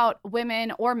talk about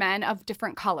women or men of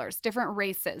different colors, different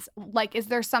races. Like, is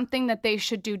there something that they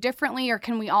should do differently, or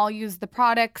can we all use the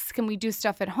products? Can we do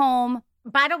stuff at home?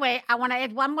 By the way, I want to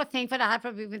add one more thing for the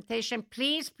hyperpigmentation.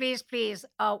 Please, please, please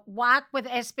walk with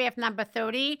SPF number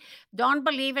 30. Don't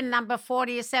believe in number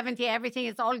 40 or 70. Everything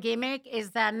is all gimmick. Is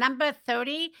the number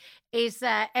 30 is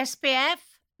SPF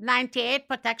 98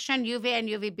 protection, UV and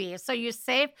UVB. So you're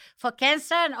safe for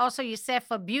cancer, and also you're safe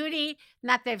for beauty,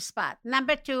 not to have spot.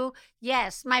 Number 2,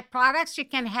 yes, my products you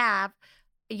can have,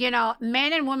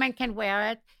 men and women can wear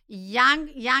it.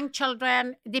 Young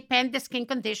children, depend the skin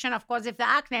condition. Of course, if they're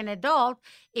acne, an adult,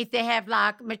 if they have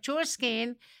like mature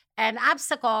skin and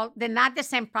obstacle, they're not the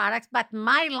same products. But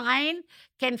my line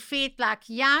can fit like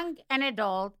young and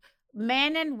adult,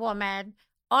 men and women,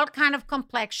 all kind of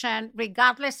complexion,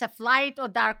 regardless of light or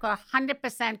darker,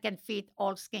 100% can fit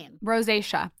all skin.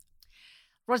 Rosacea.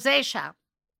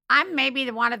 I'm maybe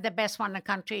one of the best one in the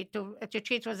country to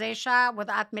treat rosacea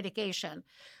without medication.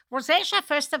 Rosacea,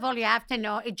 first of all, you have to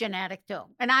know it's genetic too.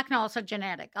 And acne also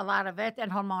genetic, a lot of it, and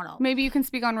hormonal. Maybe you can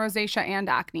speak on rosacea and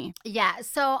acne. Yeah,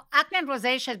 so acne and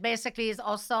rosacea basically is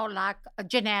also like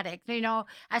genetic.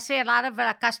 I see a lot of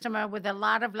customer with a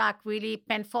lot of like really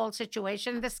painful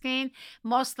situation in the skin.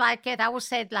 Most like it, I would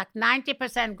say like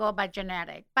 90% go by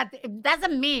genetic. But it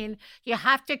doesn't mean you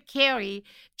have to carry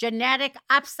genetic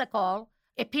obstacle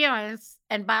appearance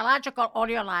and biological all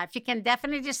your life. You can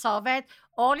definitely solve it.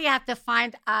 All you have to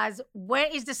find is where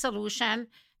is the solution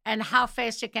and how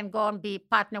fast you can go and be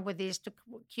partner with this to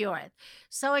cure it.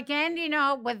 So again,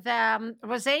 with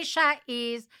rosacea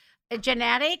is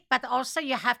genetic, but also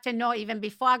you have to know even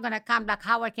before I'm going to come back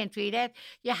how I can treat it.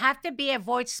 You have to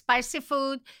avoid spicy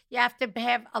food. You have to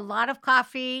have a lot of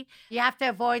coffee. You have to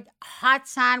avoid hot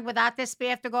sun without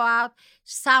SPF to go out.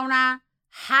 Sauna,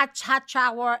 hot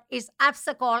shower is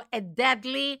obstacle, a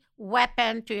deadly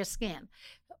weapon to your skin.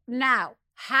 Now,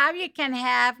 how you can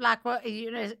have like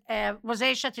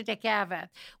rosacea to take care of it?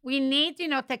 We need,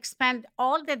 to expand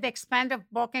all the expand of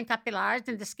broken capillaries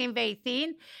in the skin very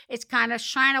thin. It's kind of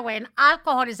shine away. And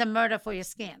alcohol is a murder for your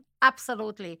skin.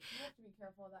 Absolutely. You have to be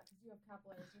careful of that because you have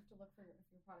capillaries. You have to look for your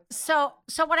products.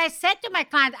 So what I said to my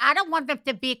client, I don't want them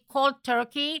to be cold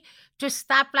turkey to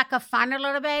stop like a fun a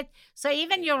little bit. So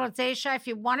even your rosacea, if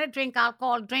you want to drink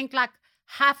alcohol, drink like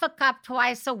half a cup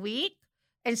twice a week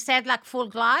instead like full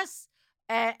glass.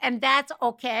 And that's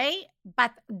okay.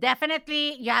 But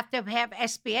definitely you have to have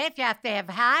SPF, you have to have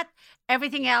hat,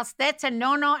 everything else. That's a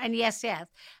no-no and yes.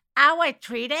 How I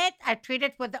treat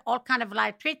it with all kind of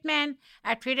light treatment.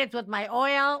 I treat it with my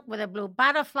oil, with a blue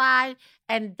butterfly.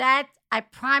 And that, I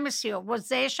promise you,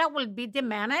 rosacea will be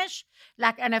diminished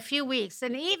like in a few weeks.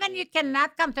 And even you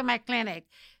cannot come to my clinic.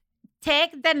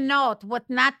 Take the note what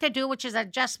not to do, which is I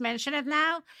just mentioned it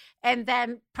now. And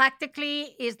then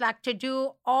practically is like to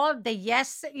do all the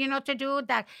yes, to do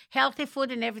that healthy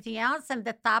food and everything else. And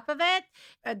the top of it,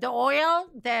 the oil,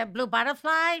 the blue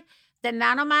butterfly, the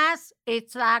nanomask,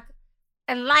 it's like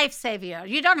a lifesaver.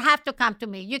 You don't have to come to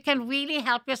me. You can really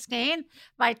help your skin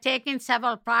by taking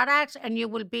several products and you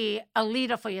will be a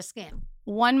leader for your skin.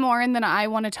 One more, and then I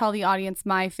want to tell the audience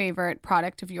my favorite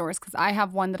product of yours because I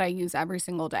have one that I use every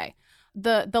single day.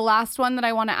 The last one that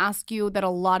I want to ask you that a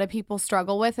lot of people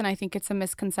struggle with, and I think it's a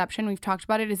misconception, we've talked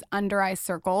about it, is under eye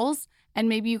circles. And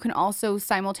maybe you can also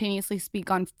simultaneously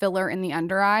speak on filler in the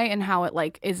under eye and how it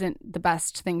like isn't the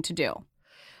best thing to do.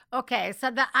 Okay, so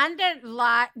the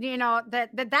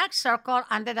the dark circle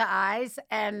under the eyes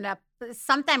and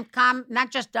sometimes come not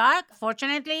just dark,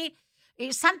 fortunately.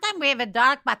 Sometimes we have a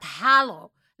dark but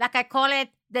hollow, like I call it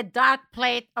the dark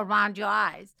plate around your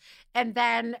eyes. And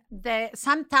then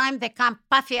sometimes they come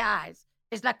puffy eyes.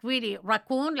 It's like really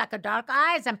raccoon, like a dark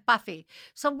eyes and puffy.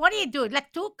 So what do you do?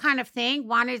 Like two kind of thing.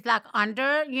 One is like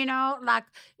under,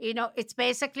 it's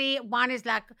basically one is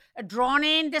like drawn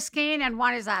in the skin and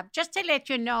one is up. Just to let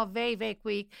you know very, very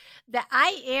quick, the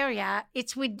eye area,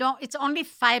 it's only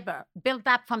fiber built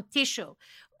up from tissue.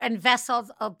 and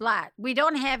vessels of blood. We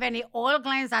don't have any oil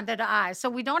glands under the eyes. So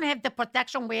we don't have the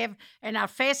protection we have in our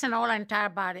face and all our entire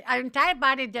body. Our entire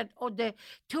body, the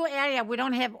two areas we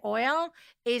don't have oil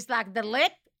is like the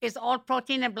lip is all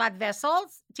protein and blood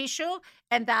vessels, tissue,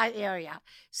 and the eye area.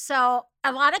 So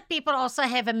a lot of people also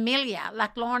have amelia,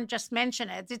 like Lauren just mentioned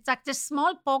it. It's like this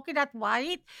small polka dot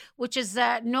white, which is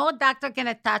no doctor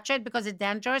can touch it because it's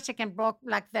dangerous. It can block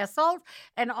like vessels.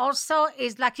 And also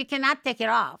is like you cannot take it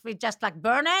off. It just like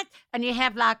burn it and you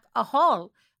have like a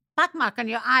hole, pock mark on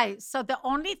your eye. So the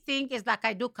only thing is like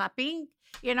I do cupping,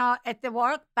 at the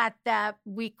work, but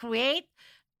we create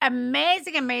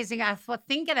amazing. I was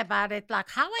thinking about it,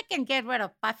 like how I can get rid of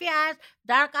puffy eyes,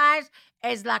 dark eyes,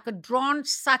 is like a drone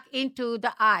suck into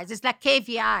the eyes. It's like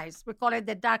KV eyes. We call it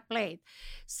the dark plate.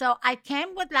 So I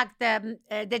came with like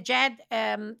the jet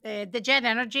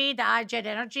energy, the eye jet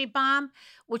energy balm,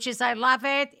 which is I love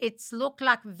it. It's look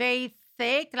like very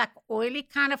thick, like oily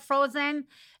kind of frozen,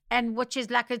 and which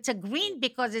is like it's a green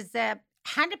because it's a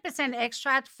 100%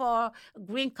 extract for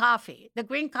green coffee. The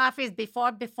green coffee is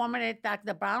before formulated like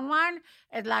the brown one.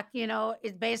 It's like,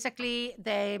 it's basically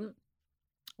the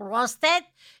roasted.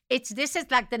 This is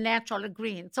like the natural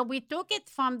green. So we took it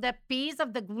from the piece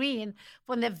of the green,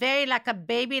 from the very like a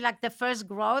baby, like the first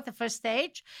growth, the first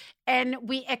stage, and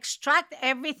we extract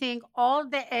everything, all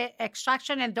the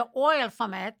extraction and the oil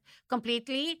from it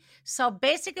completely. So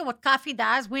basically what coffee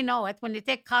does, we know it. When you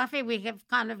take coffee, we have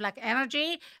kind of like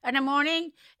energy in the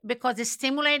morning because it's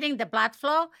stimulating the blood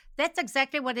flow. That's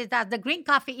exactly what it does. The green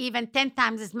coffee even 10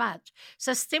 times as much.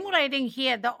 So stimulating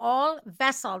here the all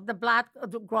vessel, the blood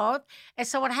growth. And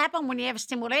so what happens when you have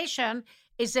stimulation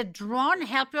is a drone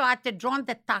help you out to drone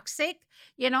the toxic,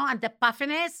 and the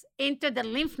puffiness into the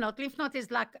lymph node. Lymph node is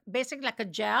like basically like a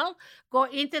gel. Go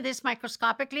into this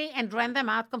microscopically and drain them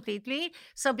out completely.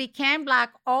 So became like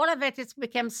all of it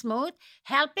became smooth,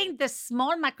 helping the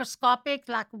small microscopic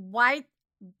like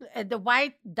the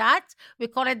white dot, we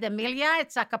call it the milia.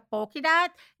 It's like a polka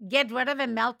dot. Get rid of it,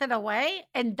 melt it away,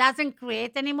 and doesn't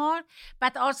create anymore.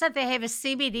 But also they have a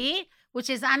CBD, which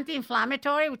is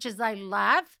anti-inflammatory, which is I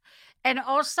love. And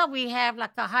also we have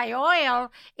like a high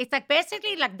oil. It's like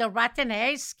basically like the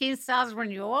retin-A, skin cells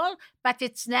renewal, but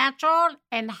it's natural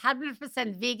and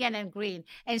 100% vegan and green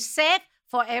and safe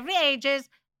for every ages,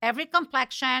 every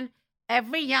complexion,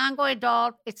 every young or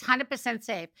adult. It's 100%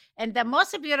 safe. And the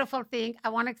most beautiful thing I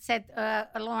want to say,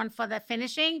 Lauren, for the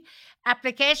finishing,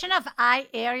 application of eye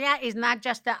area is not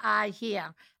just the eye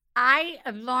here. I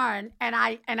learn and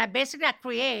I basically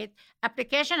create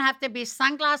application have to be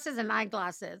sunglasses and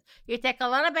eyeglasses. You take a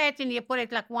little bit and you put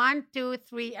it like 1, 2,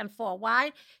 3, and 4.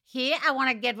 Why? Here I want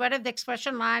to get rid of the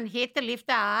expression line. Here to lift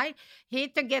the eye. Here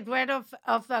to get rid of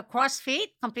cross feet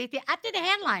completely up to the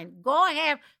hairline. Go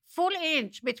ahead. Full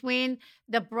inch between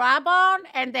the brow bone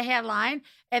and the hairline,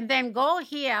 and then go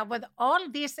here with all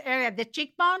this area, the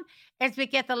cheekbone. As we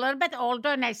get a little bit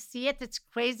older, and I see it, it's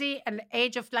crazy, an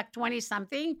age of like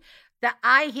 20-something, the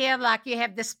eye here, like you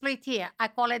have the split here. I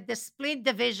call it the split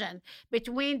division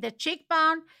between the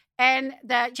cheekbone and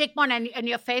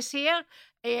your face here.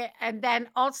 And then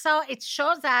also it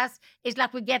shows us, it's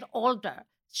like we get older.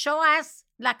 Show us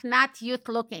like not youth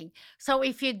looking. So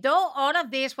if you do all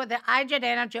of this with the eye jet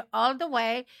energy all the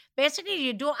way, basically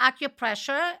you do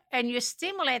acupressure and you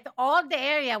stimulate all the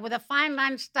area with a fine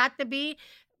line start to be,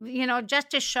 just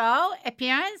to show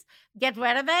appearance, get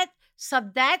rid of it. So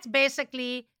that's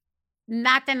basically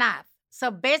not enough. So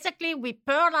basically, we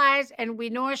paralyze and we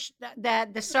nourish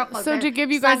the circle. So to give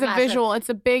you guys a visual, it's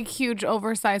a big, huge,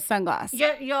 oversized sunglass.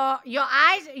 Your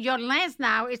eyes, your lens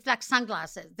now, it's like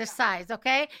sunglasses, the size,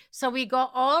 okay? So we go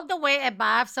all the way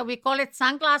above. So we call it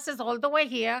sunglasses all the way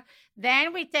here.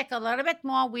 Then we take a little bit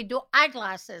more. We do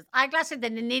eyeglasses. Eyeglasses, the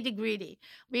nitty-gritty.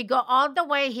 We go all the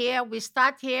way here. We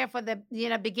start here for the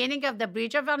beginning of the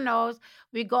bridge of our nose.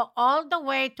 We go all the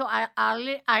way to our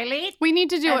eyelid. We need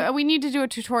to do a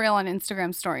tutorial on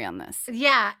Instagram story on this.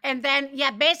 Yeah, and then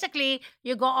basically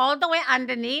you go all the way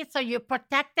underneath, so you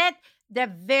protected the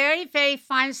very, very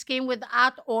fine skin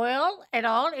without oil at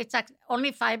all. It's like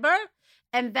only fiber.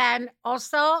 And then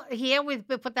also here we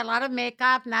put a lot of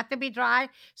makeup, not to be dry.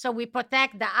 So we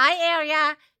protect the eye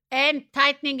area and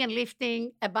tightening and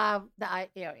lifting above the eye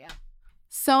area.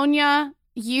 Sonya,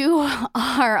 You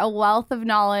are a wealth of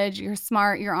knowledge. You're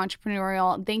smart. You're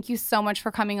entrepreneurial. Thank you so much for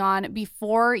coming on.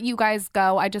 Before you guys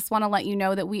go, I just want to let you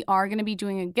know that we are going to be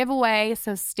doing a giveaway.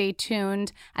 So stay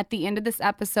tuned at the end of this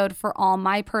episode for all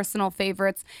my personal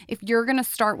favorites. If you're going to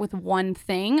start with one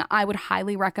thing, I would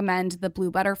highly recommend the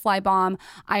Blue Butterfly Balm.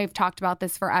 I've talked about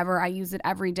this forever. I use it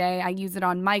every day. I use it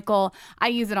on Michael. I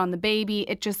use it on the baby.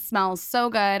 It just smells so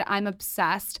good. I'm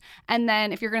obsessed. And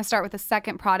then if you're going to start with a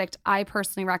second product, I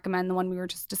personally recommend the one we were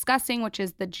just discussing, which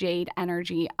is the Jade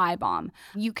Energy Eye Balm.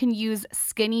 You can use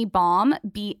Skinny Balm,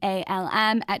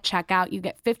 BALM, at checkout. You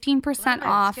get 15%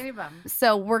 off.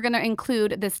 So we're going to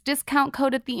include this discount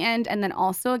code at the end and then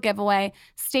also a giveaway.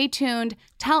 Stay tuned.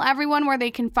 Tell everyone where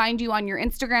they can find you on your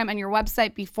Instagram and your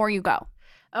website before you go.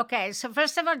 Okay, so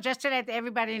first of all, just to let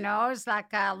everybody know,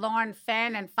 like Lauren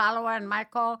fan and follower and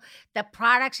Michael, the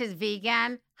products is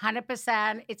vegan,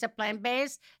 100%. It's a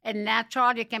plant-based and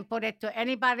natural. You can put it to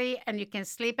anybody and you can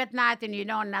sleep at night and you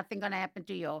know nothing going to happen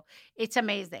to you. It's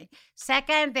amazing.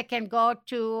 Second, they can go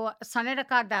to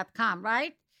sonyadakar.com,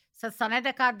 right? So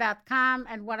sonyadakar.com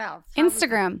and what else?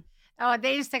 Instagram. Oh, the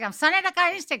Instagram. Sonya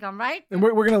Dakar Instagram, right? And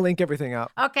we're going to link everything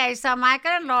out. Okay, so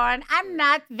Michael and Lauren, I'm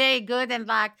not very good in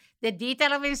like the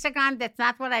detail of Instagram. That's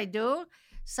not what I do.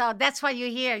 So that's why you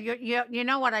hear. You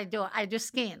know what I do. I do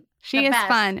skin. She is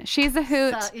fun. She's a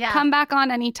hoot. So, yeah. Come back on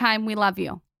anytime. We love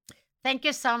you. Thank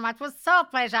you so much. It was so a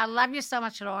pleasure. I love you so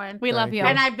much, Lauren. We love you.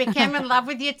 And I became in love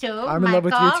with you too. I'm in love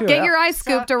with you too. Get your eyes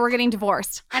scooped or we're getting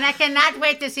divorced. And I cannot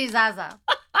wait to see Zaza.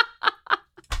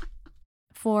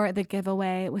 For the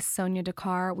giveaway with Sonya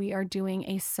Dakar, we are doing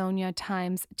a Sonya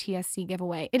times TSC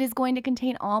giveaway. It is going to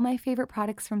contain all my favorite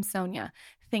products from Sonya.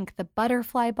 Think the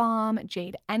Butterfly Balm,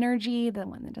 Jade Energy, the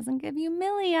one that doesn't give you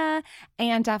milia,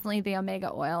 and definitely the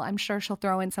Omega Oil. I'm sure she'll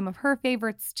throw in some of her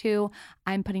favorites too.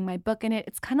 I'm putting my book in it.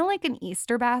 It's kind of like an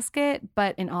Easter basket,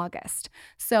 but in August.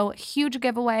 So huge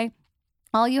giveaway.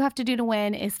 All you have to do to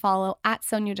win is follow at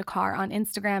Sonya Dakar on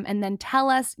Instagram and then tell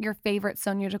us your favorite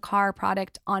Sonya Dakar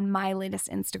product on my latest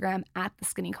Instagram at The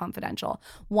Skinny Confidential.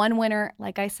 One winner,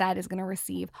 like I said, is going to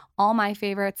receive all my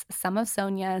favorites, some of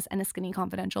Sonya's, and a Skinny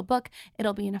Confidential book.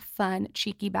 It'll be in a fun,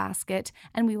 cheeky basket,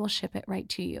 and we will ship it right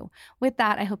to you. With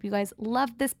that, I hope you guys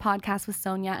loved this podcast with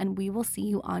Sonya, and we will see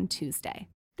you on Tuesday.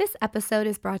 This episode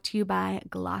is brought to you by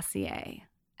Glassy.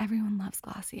 Everyone loves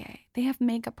Glassy. They have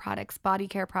makeup products, body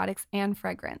care products, and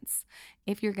fragrance.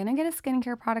 If you're going to get a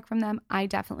skincare product from them, I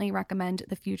definitely recommend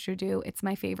the Future Dew. It's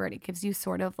my favorite. It gives you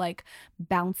sort of like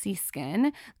bouncy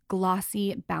skin,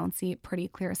 glossy, bouncy, pretty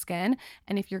clear skin.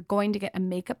 And if you're going to get a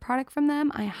makeup product from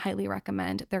them, I highly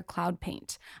recommend their Cloud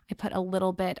Paint. I put a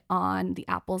little bit on the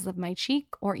apples of my cheek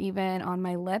or even on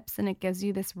my lips, and it gives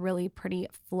you this really pretty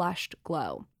flushed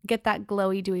glow. Get that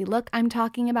glowy, dewy look I'm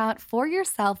talking about for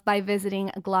yourself by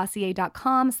visiting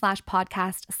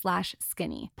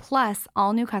glossier.com/podcast/skinny. Plus,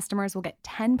 all new customers will get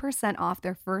 10% off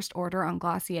their first order on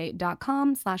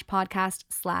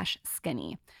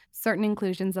glossier.com/podcast/skinny. Certain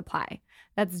inclusions apply.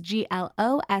 That's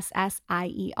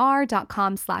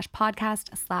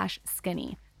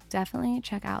glossier.com/podcast/skinny. Definitely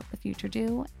check out the Future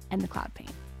Dew and the Cloud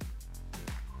Paint.